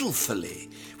willfully,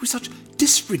 with such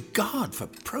disregard for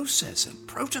process and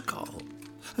protocol.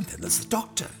 And then there's the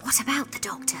doctor. What about the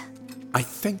doctor? I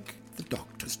think the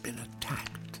doctor's been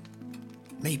attacked.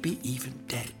 Maybe even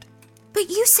dead. But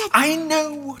you said... I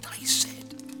know what I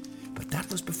said. But that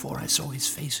was before I saw his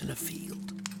face in a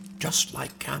field, just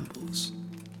like Campbell's.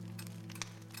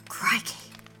 Crikey.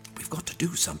 We've got to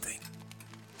do something.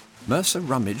 Mercer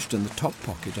rummaged in the top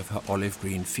pocket of her olive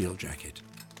green field jacket.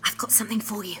 I've got something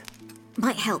for you.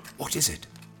 Might help. What is it?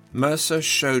 Mercer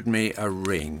showed me a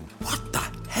ring. What the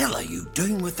hell are you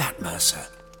doing with that, Mercer?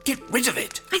 Get rid of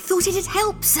it. I thought it'd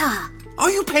help, sir.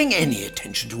 Are you paying any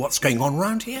attention to what's going on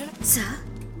round here? Sir?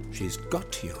 She's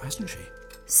got to you, hasn't she?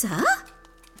 Sir?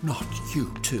 Not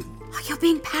you, too. Oh, you're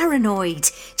being paranoid.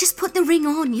 Just put the ring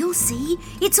on, you'll see.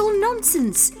 It's all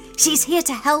nonsense. She's here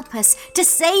to help us, to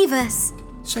save us.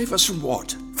 Save us from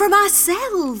what? From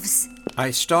ourselves.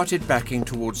 I started backing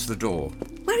towards the door.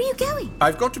 Where are you going?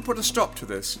 I've got to put a stop to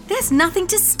this. There's nothing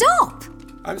to stop.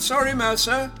 I'm sorry,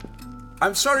 Mercer.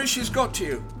 I'm sorry she's got to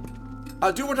you.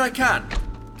 I'll do what I can.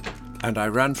 And I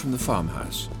ran from the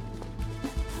farmhouse.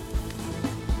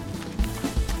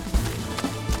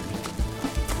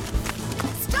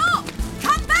 Stop!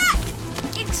 Come back!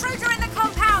 Intruder in the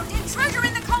compound! Intruder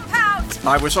in the compound!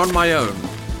 I was on my own,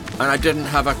 and I didn't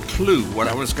have a clue what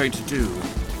I was going to do.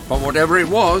 But whatever it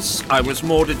was, I was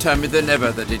more determined than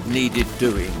ever that it needed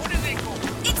doing. What is it called?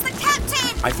 It's the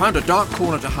captain! I found a dark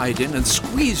corner to hide in and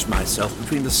squeezed myself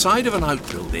between the side of an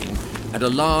outbuilding and a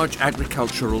large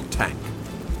agricultural tank.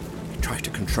 I tried to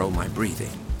control my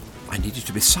breathing. I needed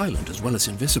to be silent as well as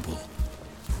invisible.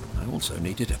 I also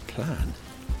needed a plan.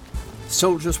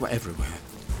 Soldiers were everywhere.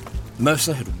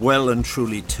 Mercer had well and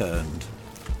truly turned.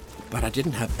 But I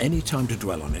didn't have any time to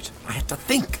dwell on it. I had to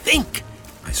think!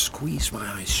 I squeezed my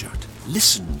eyes shut,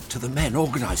 listened to the men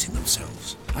organizing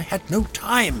themselves. I had no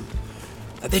time.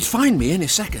 They'd find me any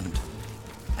second.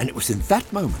 And it was in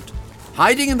that moment,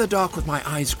 hiding in the dark with my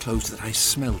eyes closed, that I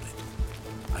smelled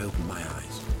it. I opened my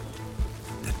eyes.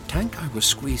 The tank I was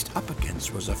squeezed up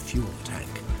against was a fuel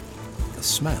tank. The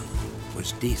smell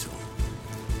was diesel.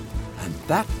 And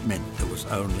that meant there was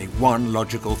only one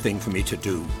logical thing for me to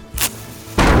do.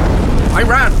 I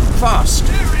ran fast.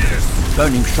 There he is!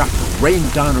 Burning shrapnel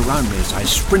rained down around me as I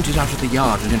sprinted out of the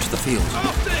yard and into the field.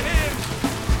 After him!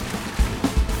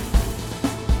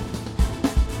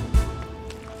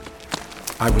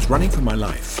 I was running for my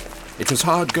life. It was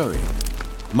hard going.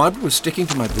 Mud was sticking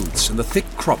to my boots and the thick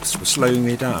crops were slowing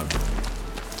me down.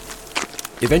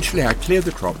 Eventually I cleared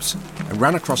the crops and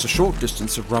ran across a short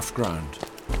distance of rough ground,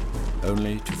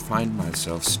 only to find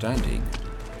myself standing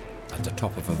at the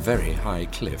top of a very high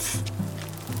cliff.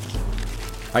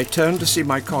 I turned to see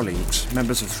my colleagues,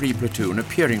 members of 3 platoon,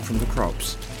 appearing from the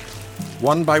crops.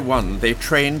 One by one, they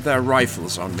trained their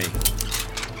rifles on me.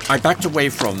 I backed away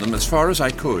from them as far as I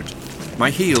could, my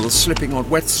heels slipping on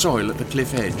wet soil at the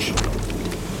cliff edge.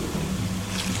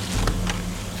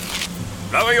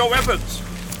 Lower your weapons!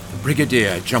 The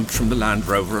Brigadier jumped from the Land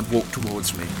Rover and walked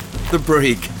towards me. The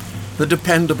Brig, the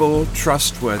dependable,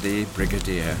 trustworthy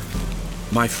Brigadier.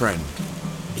 My friend.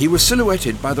 He was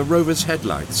silhouetted by the rover's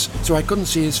headlights, so I couldn't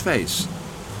see his face.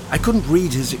 I couldn't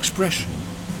read his expression,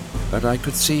 but I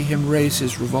could see him raise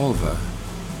his revolver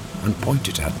and point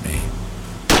it at me.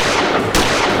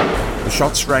 The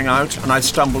shots rang out and I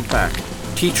stumbled back,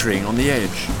 teetering on the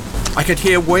edge. I could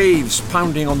hear waves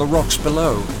pounding on the rocks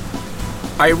below.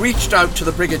 I reached out to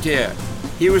the Brigadier.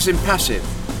 He was impassive.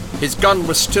 His gun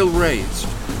was still raised.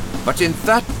 But in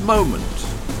that moment,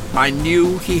 I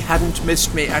knew he hadn't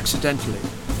missed me accidentally.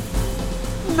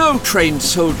 No trained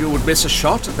soldier would miss a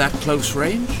shot at that close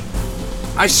range.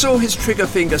 I saw his trigger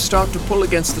finger start to pull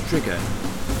against the trigger.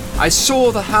 I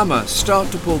saw the hammer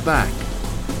start to pull back.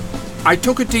 I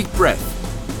took a deep breath.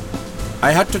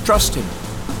 I had to trust him.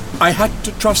 I had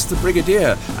to trust the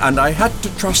Brigadier, and I had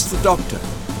to trust the doctor.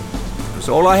 It was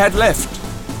all I had left.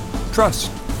 Trust.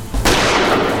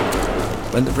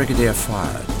 When the Brigadier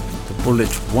fired, the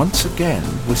bullet once again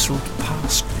whistled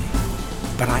past me.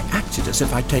 But I acted as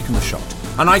if I'd taken the shot,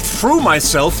 and I threw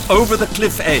myself over the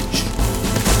cliff edge.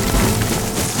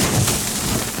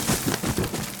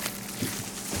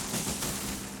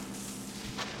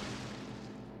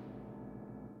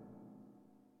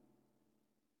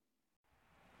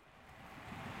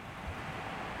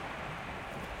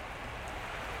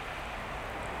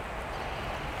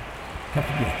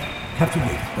 Captain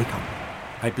Yates, wake up.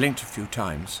 I blinked a few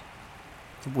times.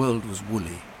 The world was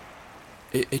woolly.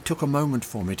 It took a moment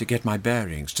for me to get my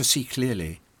bearings, to see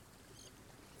clearly.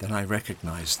 Then I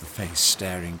recognized the face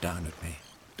staring down at me.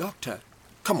 "Doctor,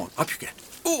 come on, up you get."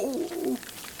 Oh,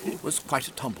 it was quite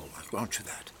a tumble, I'll grant you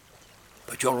that.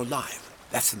 But you're alive,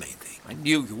 that's the main thing. I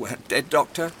knew you weren't dead,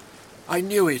 Doctor. I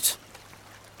knew it.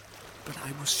 But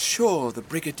I was sure the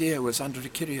Brigadier was under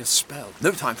Ikiria's spell.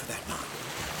 No time for that now.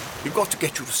 We've got to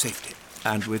get you to safety.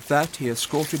 And with that, he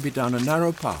escorted me down a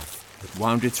narrow path that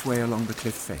wound its way along the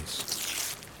cliff face.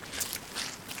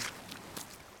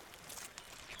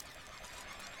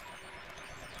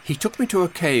 He took me to a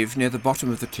cave near the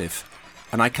bottom of the cliff,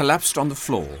 and I collapsed on the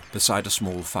floor beside a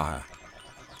small fire.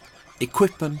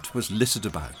 Equipment was littered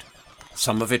about,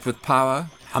 some of it with power,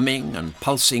 humming and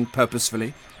pulsing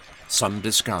purposefully, some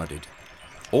discarded.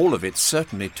 All of it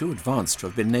certainly too advanced to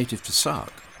have been native to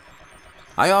Sark.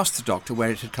 I asked the doctor where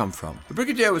it had come from. The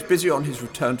Brigadier was busy on his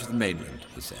return to the mainland,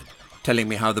 he said, telling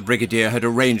me how the Brigadier had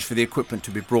arranged for the equipment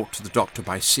to be brought to the doctor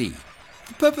by sea.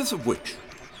 The purpose of which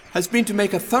has been to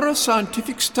make a thorough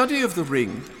scientific study of the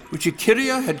ring which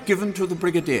Ikiria had given to the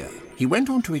Brigadier. He went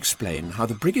on to explain how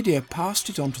the Brigadier passed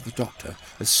it on to the doctor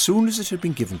as soon as it had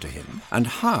been given to him, and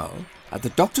how, at the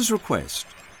doctor's request,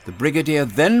 the Brigadier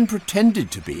then pretended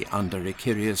to be under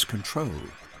Ikiria's control.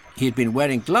 He had been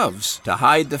wearing gloves to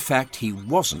hide the fact he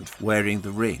wasn't wearing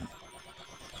the ring.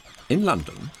 In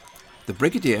London, the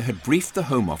Brigadier had briefed the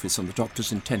Home Office on the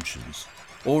doctor's intentions,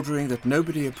 ordering that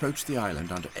nobody approach the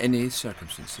island under any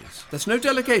circumstances. "There's no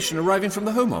delegation arriving from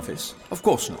the Home Office?" "Of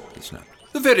course not," he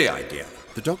snapped. "The very idea."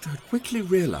 The doctor had quickly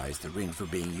realized the rings were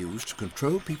being used to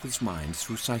control people's minds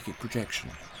through psychic projection.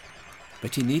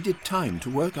 But he needed time to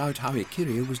work out how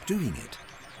Ikiria was doing it,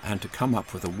 and to come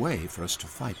up with a way for us to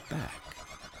fight back.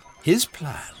 His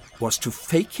plan was to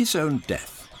fake his own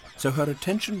death, so her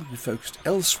attention would be focused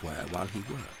elsewhere while he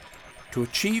worked. To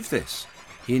achieve this,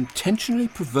 he intentionally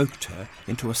provoked her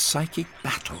into a psychic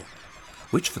battle,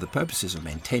 which, for the purposes of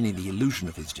maintaining the illusion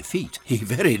of his defeat, he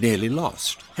very nearly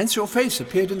lost. Hence your face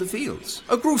appeared in the fields,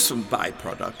 a gruesome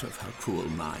byproduct of her cruel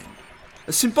mind,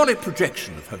 a symbolic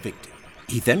projection of her victim.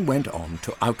 He then went on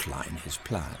to outline his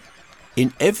plan.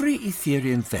 In every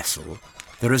Etherian vessel,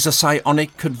 there is a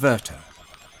psionic converter.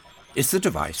 It's the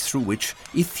device through which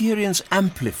Etherians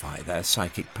amplify their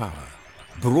psychic power,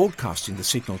 broadcasting the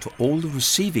signal to all the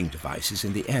receiving devices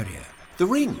in the area. The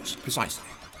rings, precisely.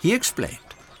 He explained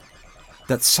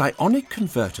that psionic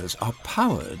converters are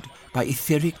powered by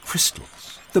etheric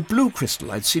crystals. The blue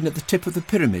crystal I'd seen at the tip of the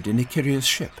pyramid in Ikiria's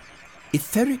ship.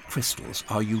 Etheric crystals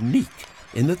are unique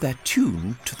in that they're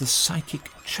tuned to the psychic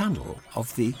channel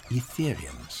of the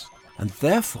Etherians, and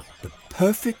therefore the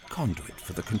perfect conduit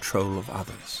for the control of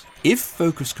others, if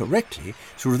focused correctly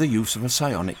through the use of a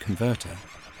psionic converter.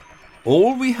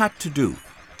 All we had to do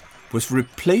was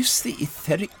replace the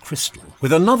etheric crystal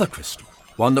with another crystal,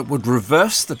 one that would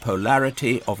reverse the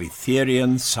polarity of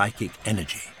Etherian psychic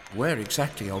energy. Where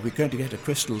exactly are we going to get a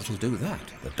crystal that'll do that?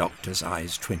 The doctor's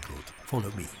eyes twinkled.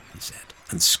 "Follow me," he said,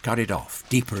 and scurried off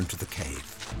deeper into the cave.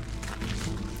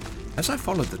 As I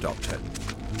followed the doctor,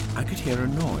 I could hear a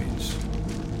noise.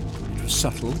 It was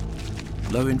subtle,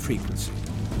 low in frequency,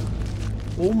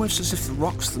 almost as if the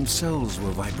rocks themselves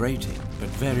were vibrating, but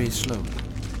very slowly.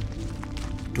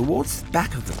 Towards the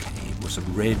back of the cave was a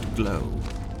red glow.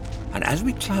 and as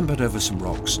we clambered over some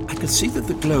rocks, I could see that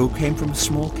the glow came from a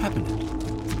small cabinet.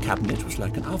 The cabinet was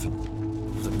like an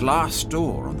oven, with a glass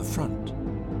door on the front.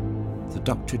 The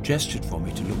doctor gestured for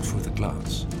me to look through the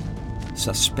glass.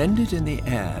 Suspended in the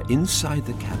air inside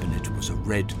the cabinet was a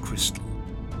red crystal.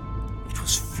 It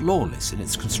was flawless in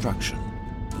its construction.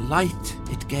 The light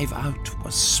it gave out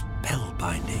was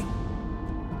spellbinding.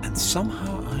 And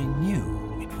somehow I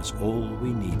knew it was all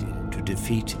we needed to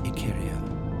defeat Ikiria.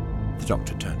 The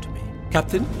doctor turned to me.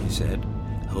 "Captain," he said,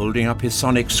 holding up his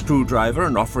sonic screwdriver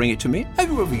and offering it to me, "have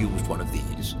you ever used one of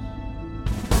these?"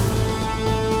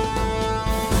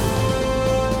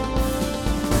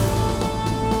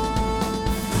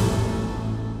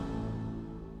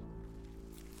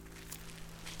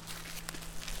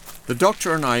 The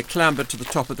doctor and I clambered to the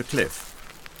top of the cliff.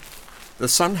 The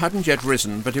sun hadn't yet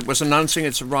risen, but it was announcing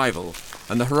its arrival,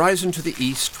 and the horizon to the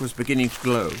east was beginning to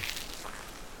glow.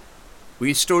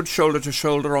 We stood shoulder to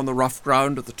shoulder on the rough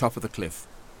ground at the top of the cliff,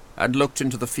 and looked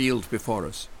into the field before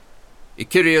us.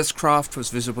 Ikiria's craft was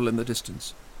visible in the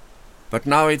distance, but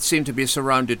now it seemed to be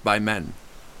surrounded by men.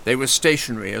 They were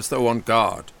stationary as though on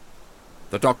guard.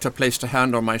 The doctor placed a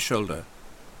hand on my shoulder,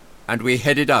 and we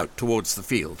headed out towards the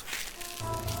field.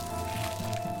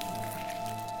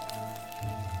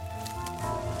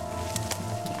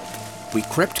 We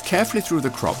crept carefully through the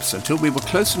crops until we were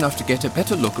close enough to get a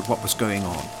better look at what was going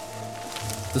on.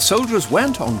 The soldiers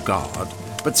weren't on guard,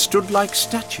 but stood like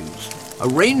statues,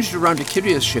 arranged around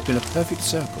Ikiria's ship in a perfect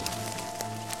circle.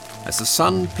 As the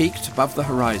sun peaked above the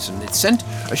horizon, it sent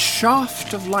a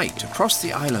shaft of light across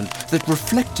the island that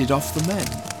reflected off the men,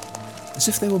 as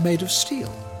if they were made of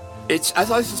steel. It's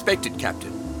as I suspected,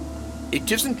 Captain. It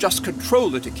isn't just control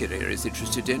that Ikiria is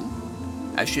interested in.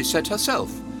 As she said herself,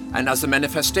 and as the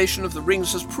manifestation of the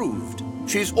rings has proved,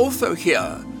 she is also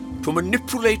here to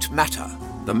manipulate matter.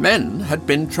 The men had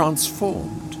been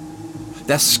transformed.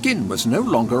 Their skin was no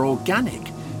longer organic,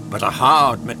 but a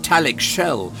hard metallic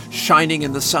shell shining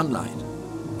in the sunlight.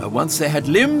 But once they had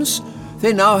limbs,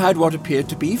 they now had what appeared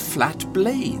to be flat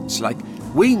blades, like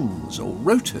wings or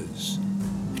rotors.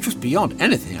 It was beyond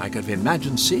anything I could have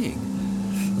imagined seeing,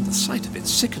 and the sight of it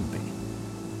sickened me.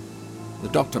 The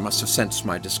doctor must have sensed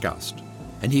my disgust,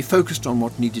 and he focused on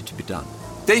what needed to be done.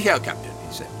 "Stay here, Captain,"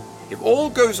 he said. "If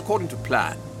all goes according to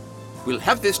plan, we'll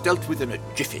have this dealt with in a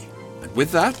jiffy." And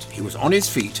with that, he was on his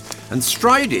feet and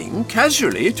striding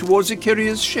casually towards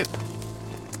Ikiria's ship.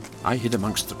 I hid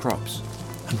amongst the crops,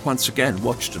 and once again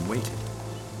watched and waited.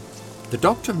 The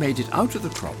doctor made it out of the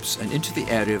crops and into the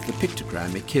area of the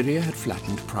pictogram Ikiria had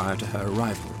flattened prior to her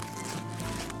arrival.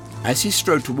 As he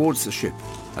strode towards the ship,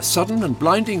 a sudden and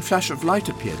blinding flash of light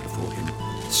appeared before him,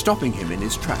 stopping him in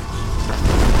his tracks.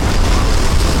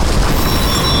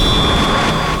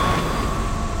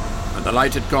 When the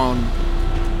light had gone,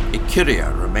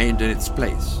 Ikiria remained in its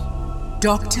place.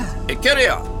 Doctor,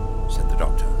 "Ikiria," said the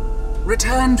doctor.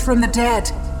 returned from the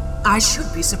dead. I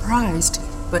should be surprised,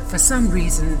 but for some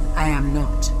reason I am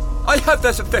not. I have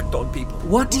that effect on people.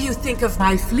 What do you think of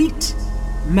my fleet?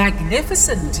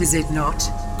 Magnificent, is it not?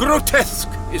 Grotesque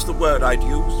is the word I'd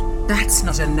use. That's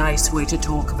not a nice way to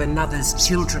talk of another's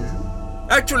children.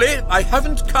 Actually, I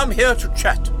haven't come here to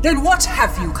chat. Then what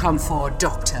have you come for,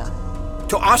 Doctor?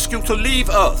 To ask you to leave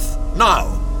Earth, now.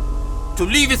 To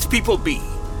leave its people be.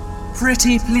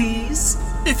 Pretty please?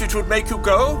 If it would make you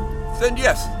go, then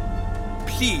yes.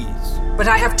 Please. But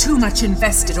I have too much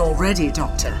invested already,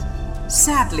 Doctor.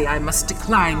 Sadly, I must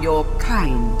decline your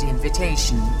kind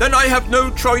invitation. Then I have no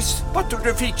choice but to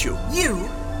defeat you. You?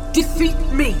 Defeat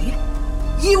me?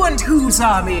 You and whose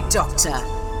army, Doctor?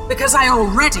 Because I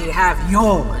already have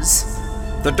yours.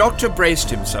 The doctor braced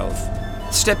himself,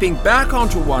 stepping back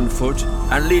onto one foot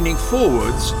and leaning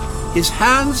forwards, his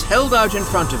hands held out in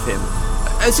front of him,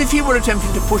 as if he were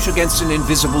attempting to push against an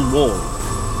invisible wall.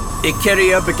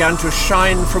 Ikiria began to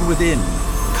shine from within,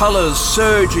 colors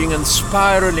surging and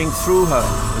spiraling through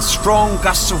her, as strong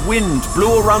gusts of wind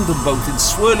blew around them both in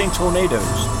swirling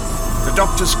tornadoes. The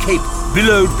doctor's cape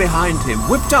billowed behind him,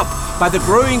 whipped up by the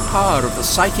growing power of the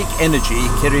psychic energy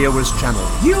Ikiria was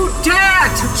channeling. You dare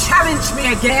to challenge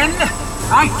me again?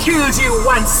 I killed you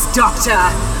once, Doctor.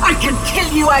 I can kill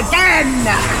you again!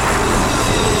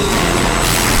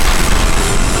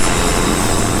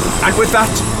 And with that,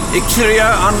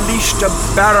 Ikiria unleashed a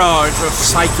barrage of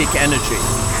psychic energy.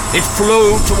 It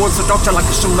flowed towards the doctor like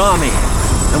a tsunami,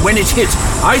 and when it hit,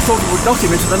 I thought it would knock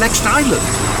him into the next island.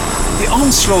 The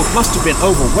onslaught must have been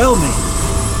overwhelming,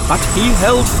 but he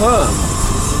held firm.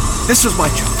 This was my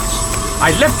chance.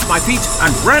 I leapt to my feet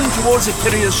and ran towards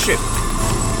Ikiria's ship.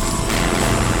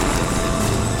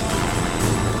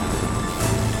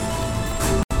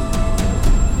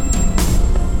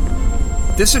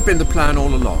 This had been the plan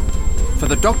all along, for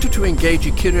the Doctor to engage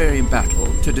Ikiria in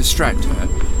battle to distract her,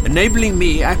 enabling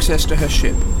me access to her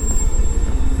ship.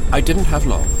 I didn't have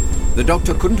long. The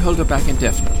Doctor couldn't hold her back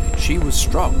indefinitely. She was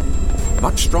strong,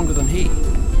 much stronger than he.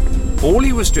 All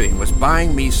he was doing was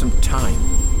buying me some time.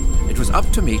 It was up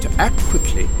to me to act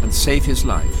quickly and save his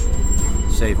life.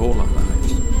 Save all our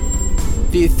lives.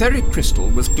 The etheric crystal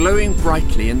was glowing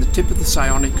brightly in the tip of the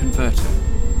psionic converter.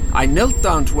 I knelt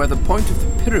down to where the point of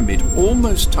the pyramid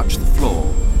almost touched the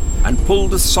floor and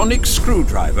pulled a sonic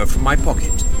screwdriver from my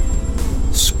pocket.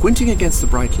 Squinting against the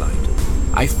bright light,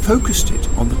 I focused it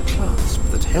on the clasp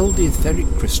that held the etheric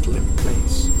crystal in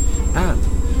place, and,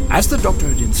 as the Doctor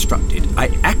had instructed,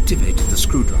 I activated the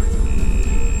screwdriver.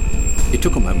 It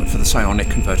took a moment for the psionic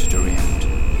converter to react.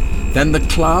 Then the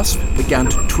clasp began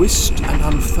to twist and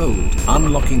unfold,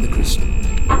 unlocking the crystal.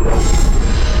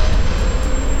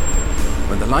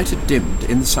 When the light had dimmed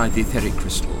inside the etheric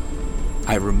crystal,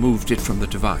 I removed it from the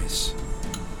device.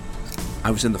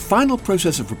 I was in the final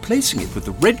process of replacing it with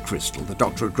the red crystal the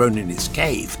Doctor had grown in his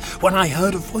cave when I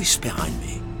heard a voice behind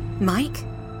me. Mike?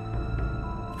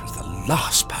 It was the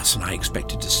last person I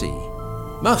expected to see.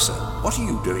 Mercer, what are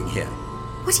you doing here?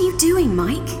 What are you doing,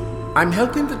 Mike? I'm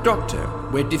helping the Doctor.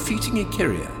 We're defeating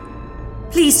Ikiria.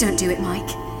 Please don't do it, Mike.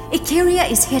 Ikiria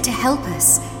is here to help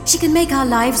us. She can make our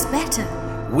lives better.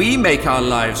 We make our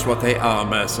lives what they are,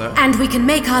 Mercer. And we can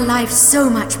make our lives so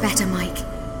much better, Mike.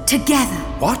 Together.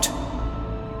 What?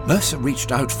 Mercer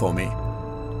reached out for me,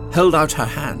 held out her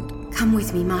hand. Come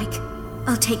with me, Mike.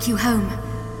 I'll take you home.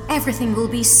 Everything will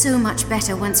be so much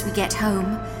better once we get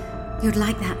home. You'd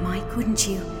like that, Mike, wouldn't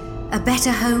you? A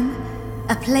better home?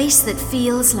 A place that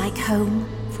feels like home?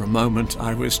 For a moment,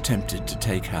 I was tempted to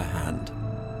take her hand.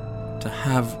 To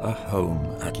have a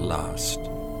home at last.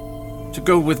 To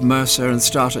go with Mercer and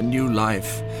start a new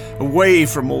life, away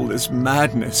from all this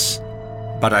madness.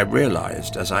 But I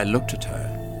realized as I looked at her,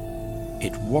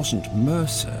 it wasn't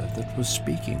Mercer that was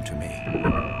speaking to me.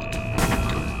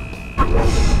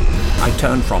 I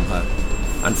turned from her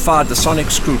and fired the sonic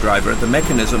screwdriver at the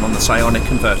mechanism on the psionic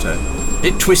converter.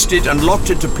 It twisted and locked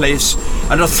into place,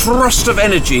 and a thrust of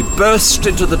energy burst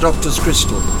into the Doctor's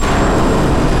crystal.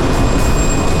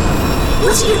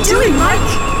 What are you doing, Mike?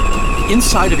 The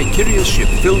inside of Ikiria's ship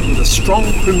filled with a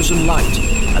strong crimson light,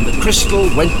 and the crystal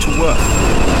went to work.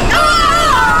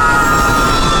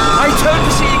 I turned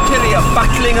to see Ikiria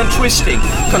battling and twisting,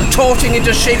 contorting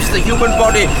into shapes the human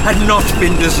body had not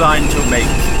been designed to make.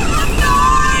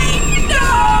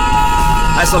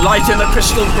 As the light in the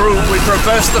crystal grew, it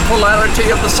reversed the polarity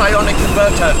of the psionic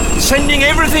converter, sending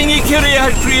everything Ikiria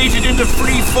had created into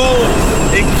free fall,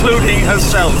 including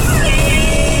herself.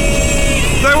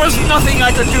 There was nothing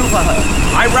I could do for her.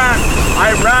 I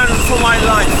ran for my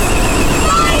life.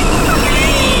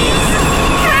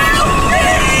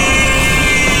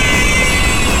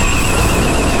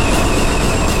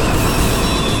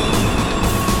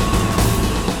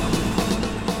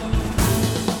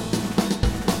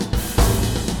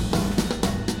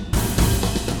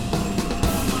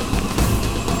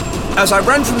 As I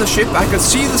ran from the ship, I could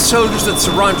see the soldiers that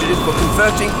surrounded it were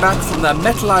converting back from their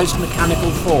metallized mechanical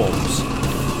forms.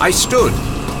 I stood,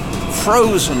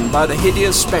 frozen by the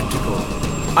hideous spectacle.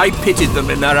 I pitied them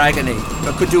in their agony,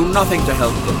 but could do nothing to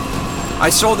help them.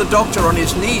 I saw the Doctor on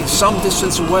his knees some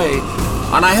distance away,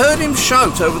 and I heard him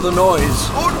shout over the noise.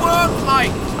 Good work,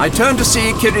 Mike! I turned to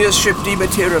see Ikiria's ship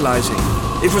dematerializing.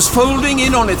 It was folding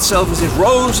in on itself as it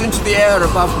rose into the air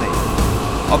above me.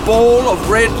 A ball of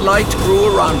red light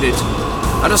grew around it,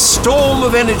 and a storm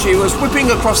of energy was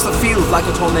whipping across the field like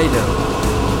a tornado.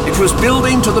 It was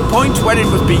building to the point where it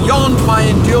was beyond my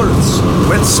endurance,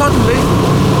 when suddenly...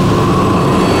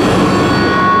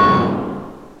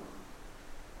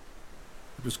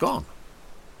 it was gone.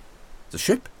 The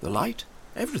ship, the light,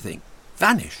 everything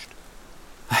vanished.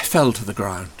 I fell to the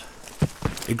ground,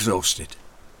 exhausted,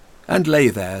 and lay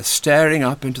there staring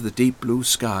up into the deep blue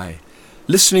sky,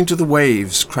 listening to the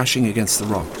waves crashing against the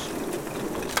rocks.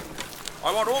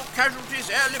 I want all casualties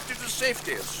airlifted to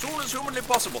safety as soon as humanly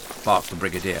possible, barked the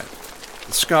Brigadier.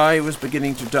 The sky was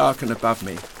beginning to darken above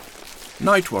me.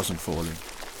 Night wasn't falling,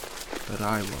 but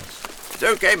I was. It's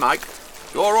okay, Mike.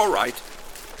 You're all right.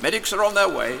 Medics are on their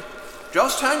way.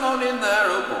 Just hang on in there,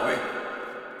 oh boy.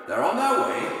 They're on their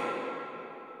way.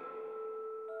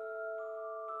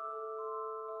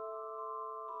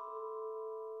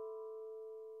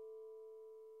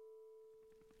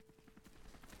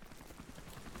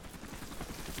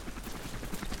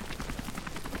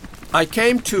 I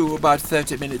came to about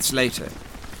 30 minutes later.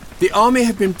 The army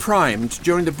had been primed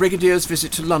during the Brigadier's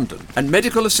visit to London, and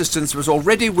medical assistance was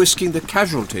already whisking the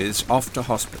casualties off to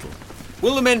hospital.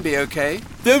 Will the men be okay?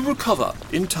 They'll recover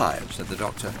in time, said the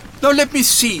doctor. Now let me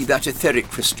see that etheric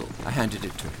crystal. I handed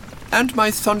it to him. And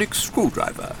my sonic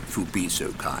screwdriver, if you'd be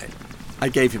so kind. I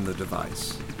gave him the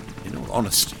device. In all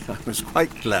honesty, I was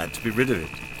quite glad to be rid of it.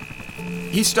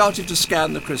 He started to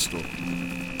scan the crystal,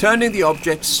 turning the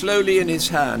object slowly in his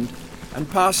hand and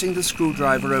passing the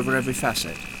screwdriver over every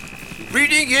facet.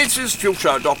 Reading Yates's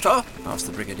future, Doctor? Asked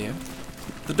the Brigadier.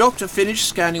 The doctor finished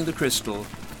scanning the crystal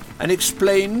and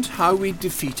explained how we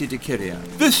defeated Ikiria.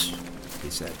 This, he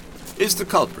said, is the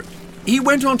culprit. He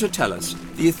went on to tell us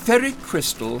the etheric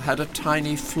crystal had a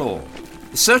tiny flaw.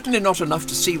 Certainly not enough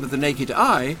to see with the naked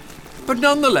eye, but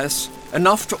nonetheless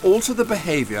enough to alter the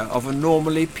behavior of a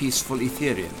normally peaceful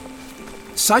Etherian.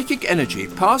 Psychic energy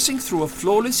passing through a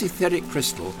flawless etheric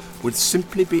crystal would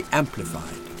simply be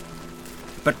amplified.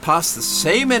 But pass the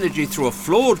same energy through a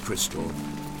flawed crystal,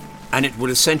 and it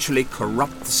would essentially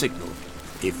corrupt the signal,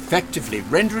 effectively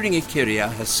rendering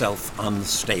Ikiria herself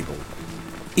unstable.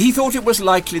 He thought it was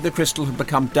likely the crystal had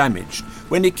become damaged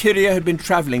when Ikiria had been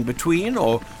travelling between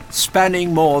or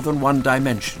spanning more than one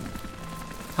dimension.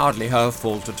 Hardly her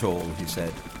fault at all, he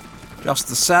said. Just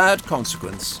the sad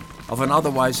consequence of an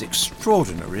otherwise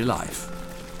extraordinary life.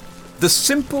 The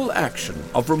simple action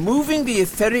of removing the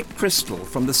etheric crystal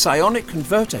from the psionic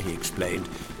converter, he explained,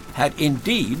 had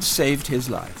indeed saved his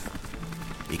life.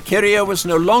 Ikiria was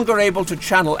no longer able to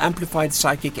channel amplified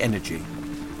psychic energy.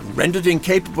 Rendered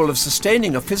incapable of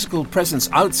sustaining a physical presence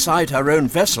outside her own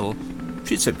vessel,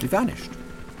 she'd simply vanished.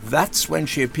 That's when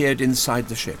she appeared inside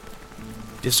the ship,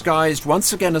 disguised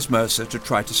once again as Mercer to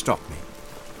try to stop me.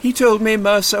 He told me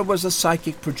Mercer was a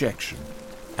psychic projection,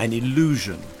 an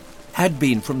illusion, had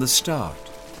been from the start.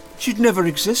 She'd never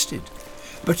existed,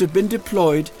 but had been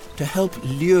deployed to help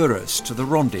lure us to the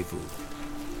rendezvous.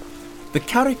 The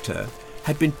character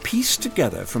had been pieced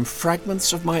together from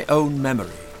fragments of my own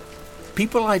memory,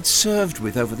 people I'd served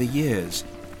with over the years,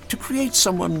 to create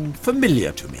someone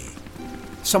familiar to me,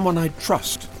 someone I'd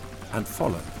trust and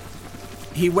follow.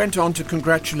 He went on to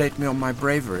congratulate me on my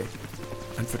bravery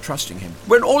and for trusting him.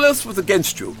 When all else was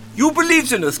against you, you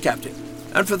believed in us, Captain,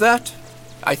 and for that,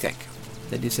 I thank you.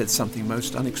 Then he said something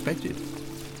most unexpected.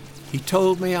 He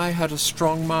told me I had a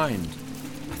strong mind.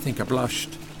 I think I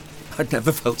blushed. I'd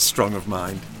never felt strong of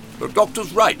mind. The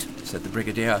doctor's right, said the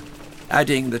Brigadier,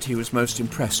 adding that he was most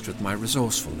impressed with my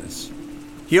resourcefulness.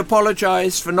 He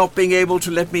apologized for not being able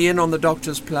to let me in on the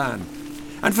doctor's plan,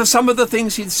 and for some of the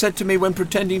things he'd said to me when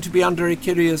pretending to be under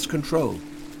Ikiria's control.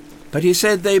 But he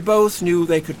said they both knew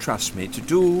they could trust me to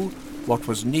do what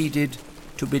was needed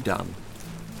to be done.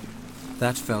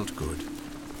 That felt good.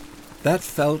 That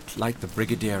felt like the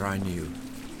Brigadier I knew,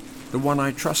 the one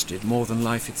I trusted more than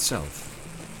life itself,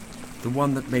 the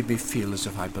one that made me feel as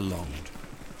if I belonged.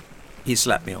 He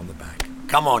slapped me on the back.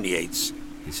 Come on, Yates,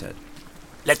 he said.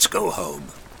 Let's go home.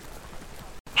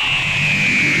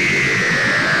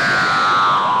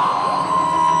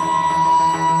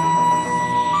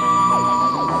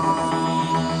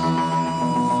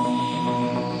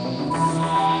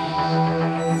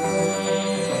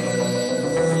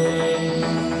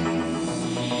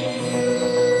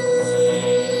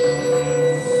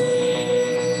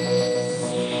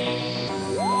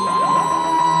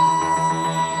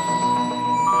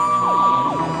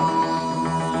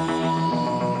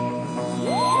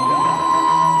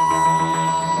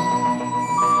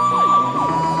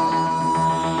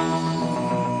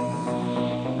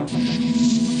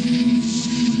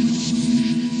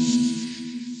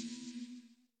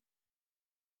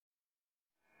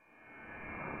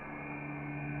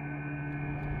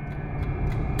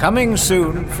 Coming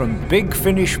soon from Big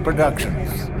Finish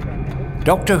Productions.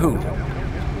 Doctor Who,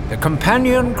 The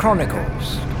Companion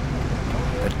Chronicles,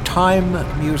 The Time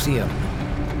Museum.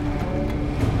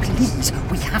 Please,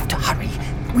 we have to hurry.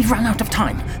 We've run out of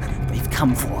time. They've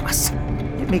come for us.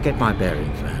 Let me get my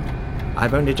bearings, man.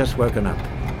 I've only just woken up.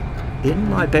 In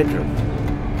my bedroom,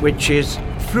 which is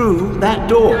through that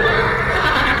door.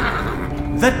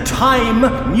 The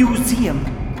Time Museum.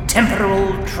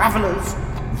 Temporal travelers,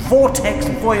 vortex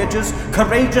voyagers,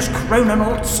 courageous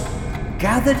chrononauts.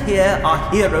 Gathered here are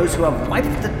heroes who have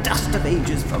wiped the dust of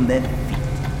ages from their feet.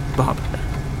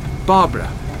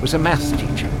 Barbara was a maths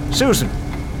teacher. Susan.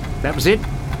 That was it.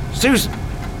 Susan.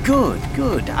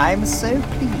 Good. I'm so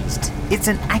pleased. It's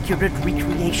an accurate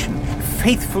recreation,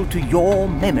 faithful to your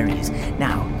memories.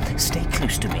 Now, stay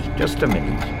close to me. Just a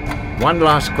minute. One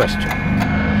last question.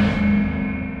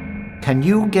 Can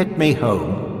you get me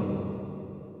home?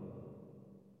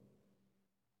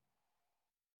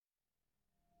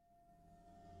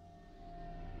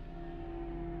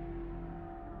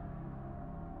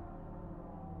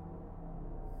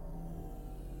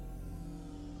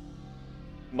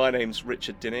 My name's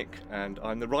Richard Dinnick, and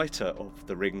I'm the writer of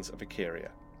The Rings of Ikiria.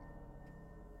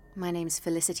 My name's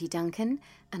Felicity Duncan,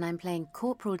 and I'm playing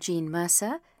Corporal Jean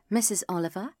Mercer, Mrs.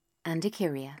 Oliver, and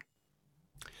Ikiria.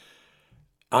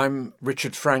 I'm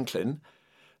Richard Franklin.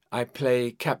 I play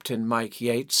Captain Mike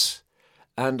Yates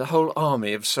and a whole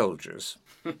army of soldiers.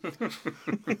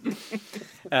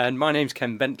 And my name's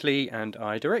Ken Bentley, and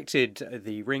I directed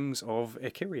The Rings of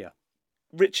Ikiria.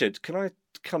 Richard, can I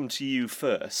come to you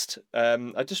first?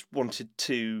 I just wanted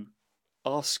to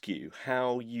ask you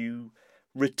how you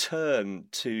return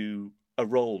to a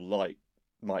role like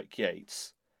Mike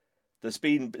Yates. It's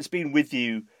been with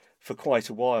you for quite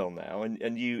a while now, and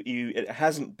it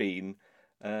hasn't been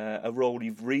a role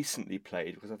you've recently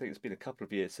played, because I think it's been a couple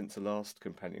of years since the last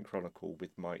Companion Chronicle with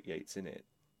Mike Yates in it.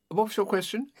 What was your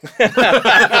question?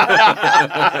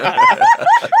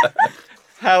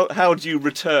 How do you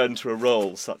return to a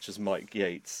role such as Mike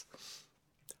Yates?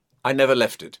 I never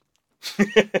left it.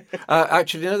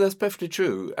 Actually, no, that's perfectly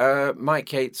true.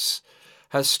 Mike Yates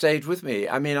has stayed with me.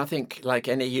 I mean, I think, like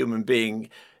any human being,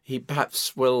 he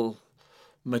perhaps will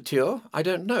mature. I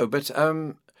don't know, but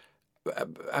I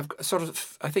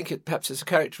think it perhaps is a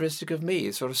characteristic of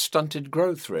me, sort of stunted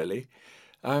growth, really.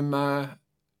 I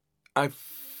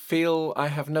feel I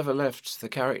have never left the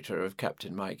character of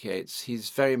Captain Mike Yates. He's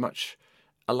very much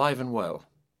alive and well.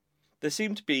 There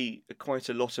seemed to be quite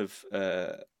a lot of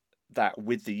that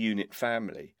with the unit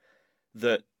family,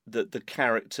 that the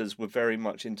characters were very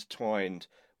much intertwined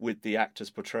with the actors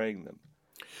portraying them.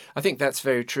 I think that's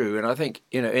very true, and I think,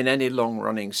 in any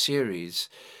long-running series,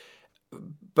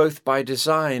 both by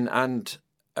design and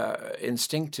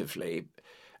instinctively,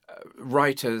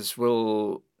 writers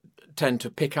will tend to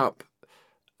pick up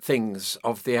things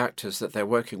of the actors that they're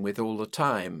working with all the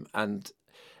time, and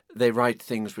they write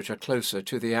things which are closer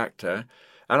to the actor.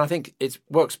 And I think it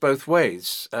works both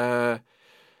ways. Does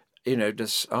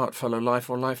art follow life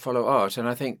or life follow art? And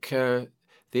I think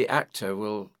the actor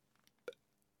will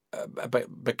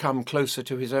become closer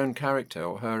to his own character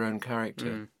or her own character.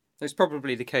 Mm. It's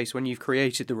probably the case when you've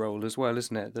created the role as well,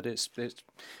 isn't it? That it's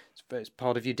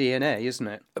part of your DNA, isn't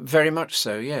it? Very much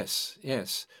so, yes.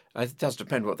 It does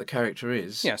depend what the character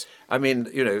is. Yes. I mean,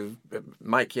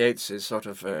 Mike Yates is sort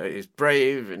of is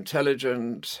brave,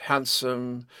 intelligent,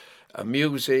 handsome,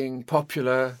 amusing,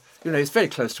 popular. He's very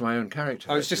close to my own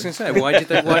character. I was just going to say, why did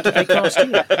they cast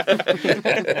you?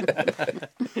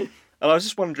 And I was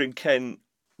just wondering, Ken,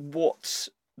 what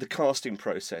the casting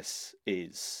process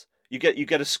is. You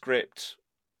get a script.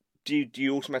 Do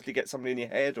you automatically get somebody in your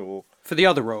head, or for the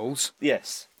other roles?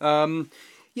 Yes.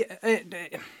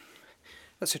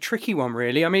 That's a tricky one,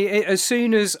 really. I mean, as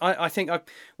soon as I think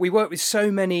we work with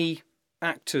so many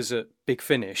actors at Big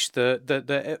Finish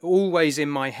that always in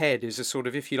my head is a sort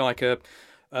of, if you like, an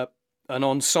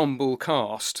ensemble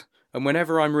cast. And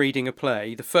whenever I'm reading a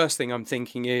play, the first thing I'm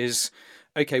thinking is,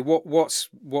 okay,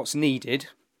 what's needed?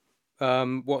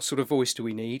 What sort of voice do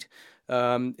we need?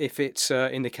 If it's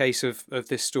in the case of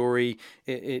this story,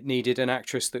 it needed an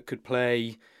actress that could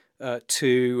play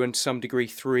 2 and to some degree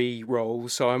 3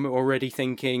 roles. So I'm already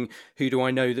thinking, who do I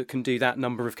know that can do that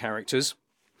number of characters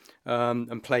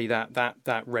and play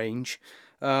that range?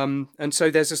 And so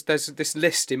there's this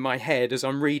list in my head as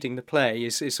I'm reading the play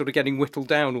is sort of getting whittled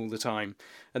down all the time.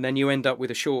 And then you end up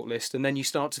with a short list, and then you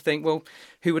start to think, well,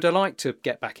 who would I like to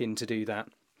get back in to do that?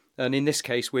 And in this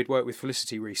case, we'd worked with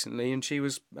Felicity recently, and she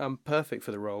was perfect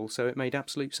for the role, so it made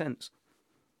absolute sense.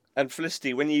 And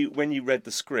Felicity, when you read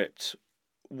the script,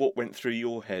 what went through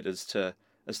your head as to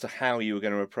how you were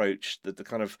going to approach the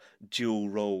kind of dual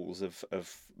roles of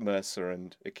Mercer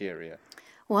and Ikiria?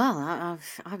 Well,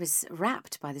 I was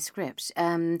rapt by the script.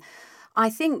 I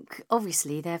think,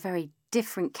 obviously, they're very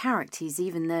different characters,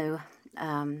 even though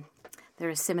there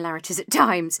are similarities at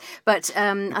times. But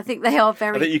I think they are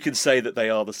very... I think you can say that they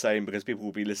are the same, because people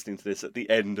will be listening to this at the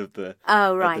end of the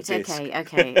Oh, right, the disc.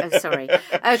 Okay. Oh, sorry.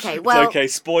 Okay, well... It's okay,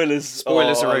 spoilers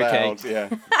are allowed, okay. Yeah.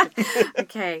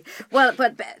 Okay. Well,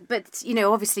 but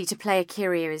obviously to play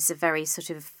Ikiria is a very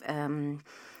sort of...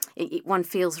 one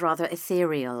feels rather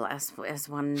ethereal as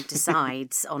one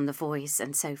decides on the voice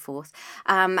and so forth.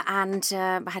 And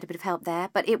I had a bit of help there,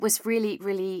 but it was really,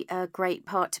 really a great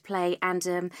part to play,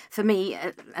 and for me,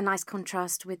 a nice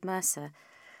contrast with Mercer.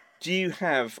 Do you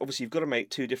have, obviously you've got to make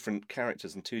 2 different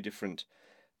characters and 2 different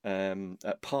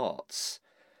parts.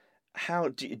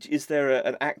 Is there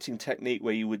an acting technique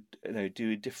where you would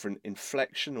do a different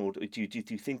inflection, or do you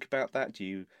think about that? Do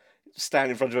you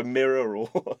stand in front of a mirror, or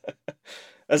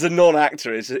as a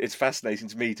non-actor, it's fascinating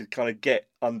to me to kind of get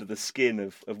under the skin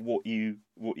of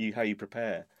how you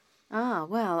prepare. Ah,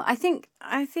 well, I think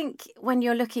when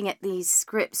you're looking at these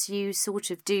scripts, you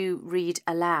sort of do read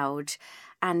aloud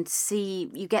and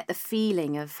you get the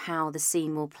feeling of how the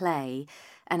scene will play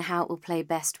and how it will play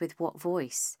best with what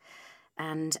voice.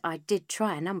 And I did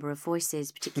try a number of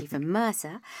voices, particularly for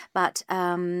Mercer, but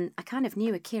I kind of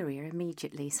knew Ikiria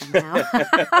immediately somehow.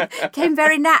 Came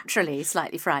very naturally,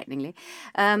 slightly frighteningly.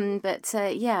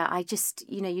 Yeah, I just,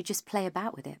 you just play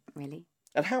about with it, really.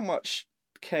 And how much,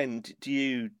 Ken, do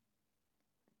you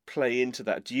play into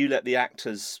that? Do you let the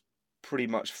actors pretty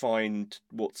much find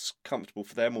what's comfortable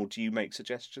for them, or do you make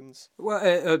suggestions?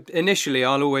 Well, initially,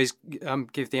 I'll always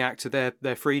give the actor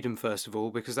their freedom first of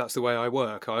all, because that's the way I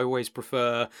work. I always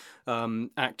prefer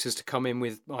actors to come in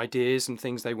with ideas and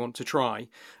things they want to try,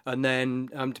 and then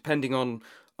depending on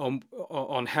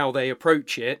how they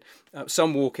approach it,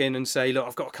 some walk in and say, "Look,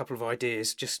 I've got a couple of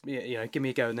ideas. Just give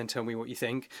me a go, and then tell me what you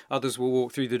think." Others will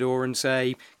walk through the door and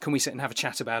say, "Can we sit and have a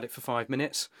chat about it for 5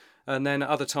 minutes?" And then at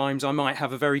other times I might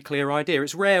have a very clear idea.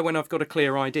 It's rare when I've got a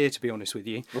clear idea, to be honest with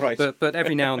you. Right. But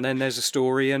every now and then there's a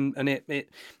story, and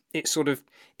it sort of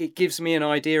gives me an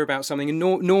idea about something. And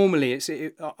normally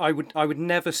I would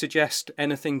never suggest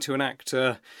anything to an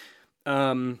actor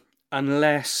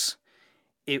unless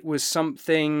it was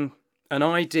an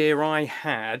idea I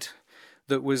had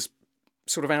that was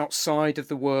sort of outside of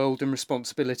the world and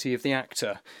responsibility of the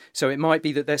actor. So it might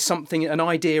be that there's an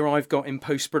idea I've got in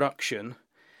post-production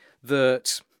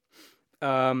that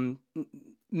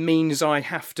means I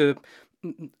have to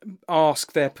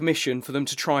ask their permission for them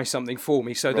to try something for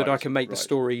me so that I can make the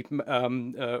story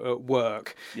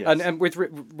work. Yes. And with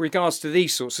regards to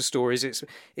these sorts of stories,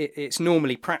 it's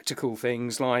normally practical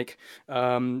things like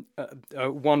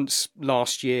once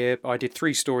last year I did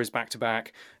 3 stories back to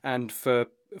back, and for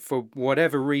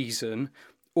whatever reason,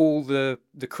 all the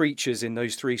creatures in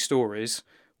those 3 stories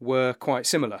were quite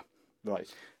similar.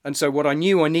 Right. And so what I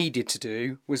knew I needed to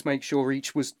do was make sure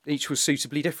each was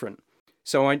suitably different.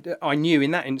 So I knew in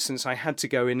that instance I had to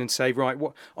go in and say, right,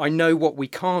 I know what we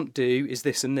can't do is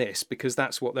this and this, because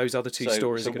that's what those other 2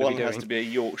 stories are going to be doing. So one has to be a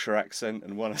Yorkshire accent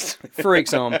and one has to... For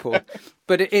example.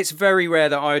 But it's very rare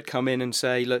that I would come in and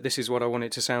say, look, this is what I want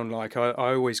it to sound like. I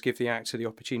always give the actor the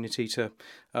opportunity to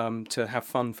have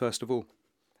fun first of all.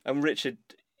 And Richard,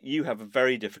 you have a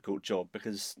very difficult job,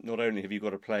 because not only have you got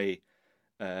to play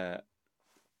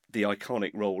the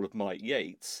iconic role of Mike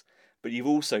Yates, but you've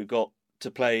also got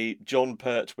to play John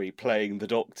Pertwee playing the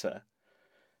Doctor,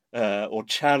 or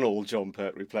channel John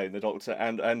Pertwee playing the Doctor,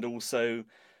 and also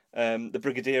the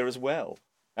Brigadier as well,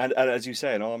 and as you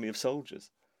say, an army of soldiers.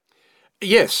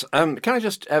 Yes. Can I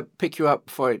just pick you up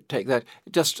before I take that?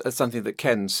 Just something that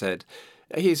Ken said.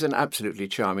 He's an absolutely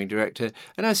charming director,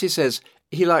 and as he says,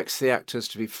 he likes the actors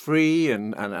to be free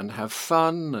and have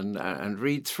fun and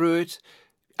read through it.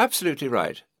 Absolutely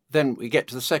right. Then we get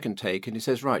to the second take and he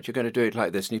says, right, you're going to do it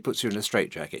like this, and he puts you in a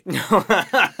straitjacket. No,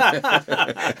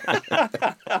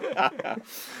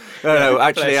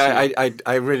 actually,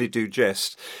 I really do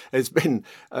jest. It's been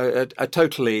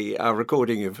our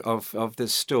recording of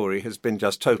this story has been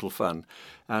just total fun.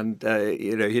 And,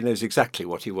 he knows exactly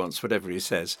what he wants, whatever he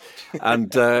says,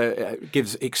 and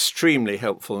gives extremely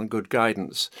helpful and good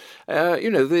guidance.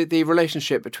 The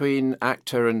relationship between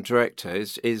actor and director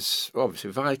is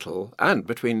obviously vital, and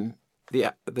between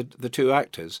the 2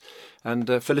 actors.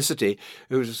 And Felicity,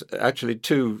 who's actually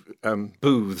 2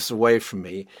 booths away from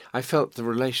me, I felt the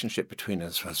relationship between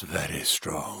us was very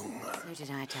strong. So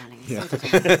did I, darling. Yeah. So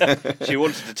did I. She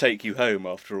wanted to take you home,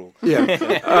 after all. Yeah.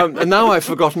 And now I've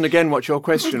forgotten again what your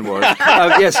question was.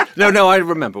 Yes. No, I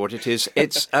remember what it is.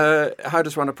 It's how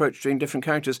does one approach doing different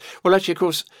characters? Well, actually, of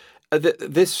course,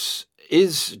 this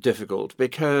is difficult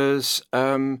because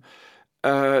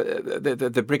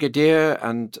the Brigadier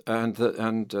and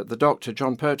the Doctor,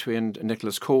 John Pertwee and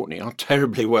Nicholas Courtney, are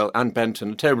and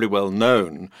Benton are terribly well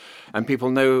known, and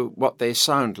people know what they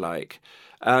sound like.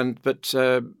 But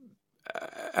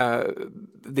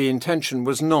the intention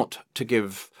was not to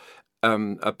give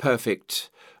a perfect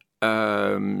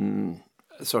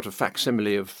sort of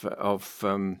facsimile of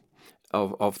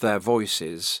their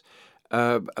voices,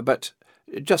 but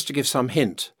just to give some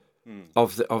hint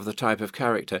of the type of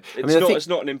character. It's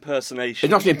not an impersonation.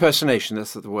 It's not an impersonation.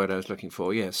 That's the word I was looking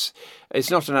for. Yes,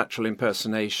 it's not an actual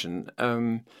impersonation.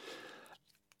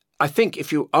 I think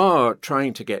if you are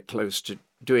trying to get close to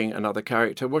doing another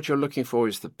character, what you're looking for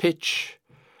is the pitch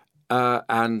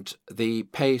and the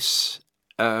pace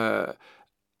and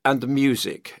the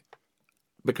music,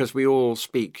 because we all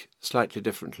speak slightly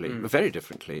differently, very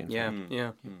differently.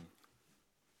 In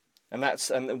fact.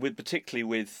 And particularly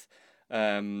with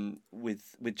John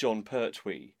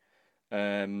Pertwee,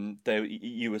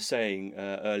 you were saying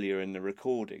earlier in the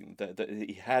recording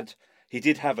that he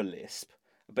did have a lisp,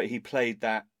 but he played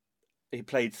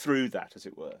through that, as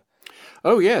it were.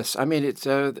 Oh yes, I mean it's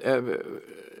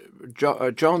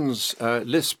John's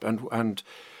lisp and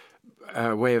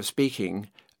way of speaking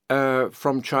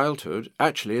from childhood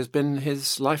actually has been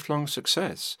his lifelong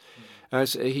success.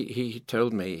 As he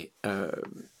told me,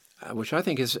 which I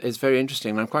think is very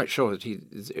interesting. I'm quite sure that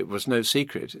it was no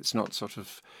secret. It's not sort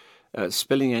of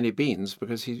spilling any beans,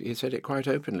 because he said it quite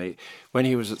openly. When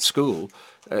he was at school,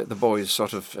 the boys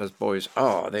sort of, as boys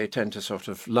are, they tend to sort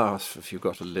of laugh if you've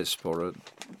got a lisp or a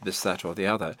this, that or the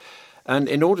other. And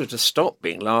in order to stop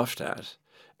being laughed at,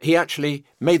 he actually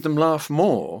made them laugh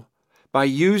more by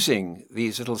using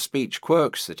these little speech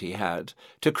quirks that he had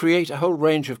to create a whole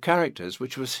range of characters,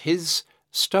 which was his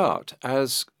start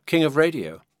as King of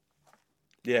Radio.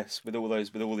 Yes, with all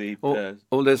those wonderful and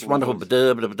all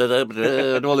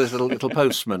those little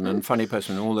postmen and funny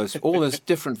postmen, all those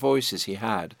different voices he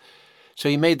had. So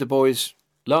he made the boys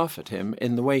laugh at him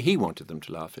in the way he wanted them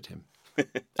to laugh at him,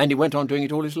 and he went on doing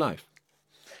it all his life.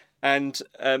 And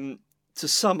to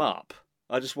sum up,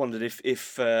 I just wondered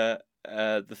if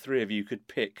the three of you could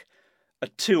pick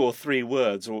 2 or 3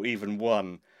 words, or even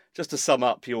one, just to sum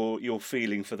up your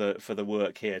feeling for the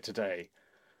work here today.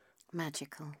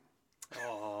 Magical.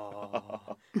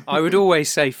 Oh. I would always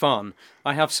say fun.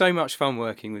 I have so much fun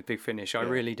working with Big Finish. I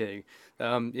really do.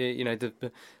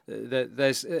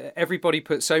 There's everybody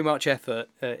puts so much effort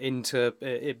into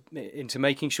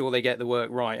making sure they get the work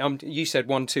right. You said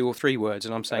 1, 2, or 3 words,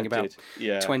 and I'm saying about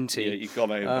 20. Yeah, you've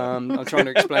gone over. I'm trying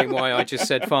to explain why I just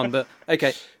said fun, but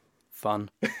okay, fun.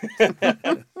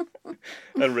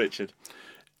 And Richard.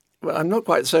 Well, I'm not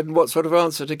quite certain what sort of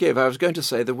answer to give. I was going to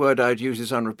say the word I'd use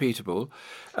is unrepeatable,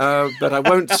 but I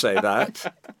won't say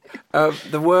that.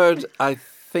 The word I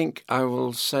think I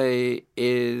will say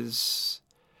is...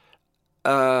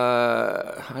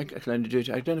 I can only do it.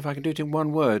 I don't know if I can do it in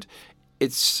one word.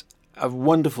 It's a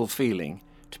wonderful feeling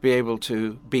to be able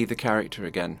to be the character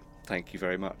again. Thank you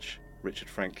very much, Richard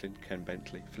Franklin, Ken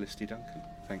Bentley, Felicity Duncan.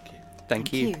 Thank you.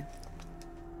 Thank you.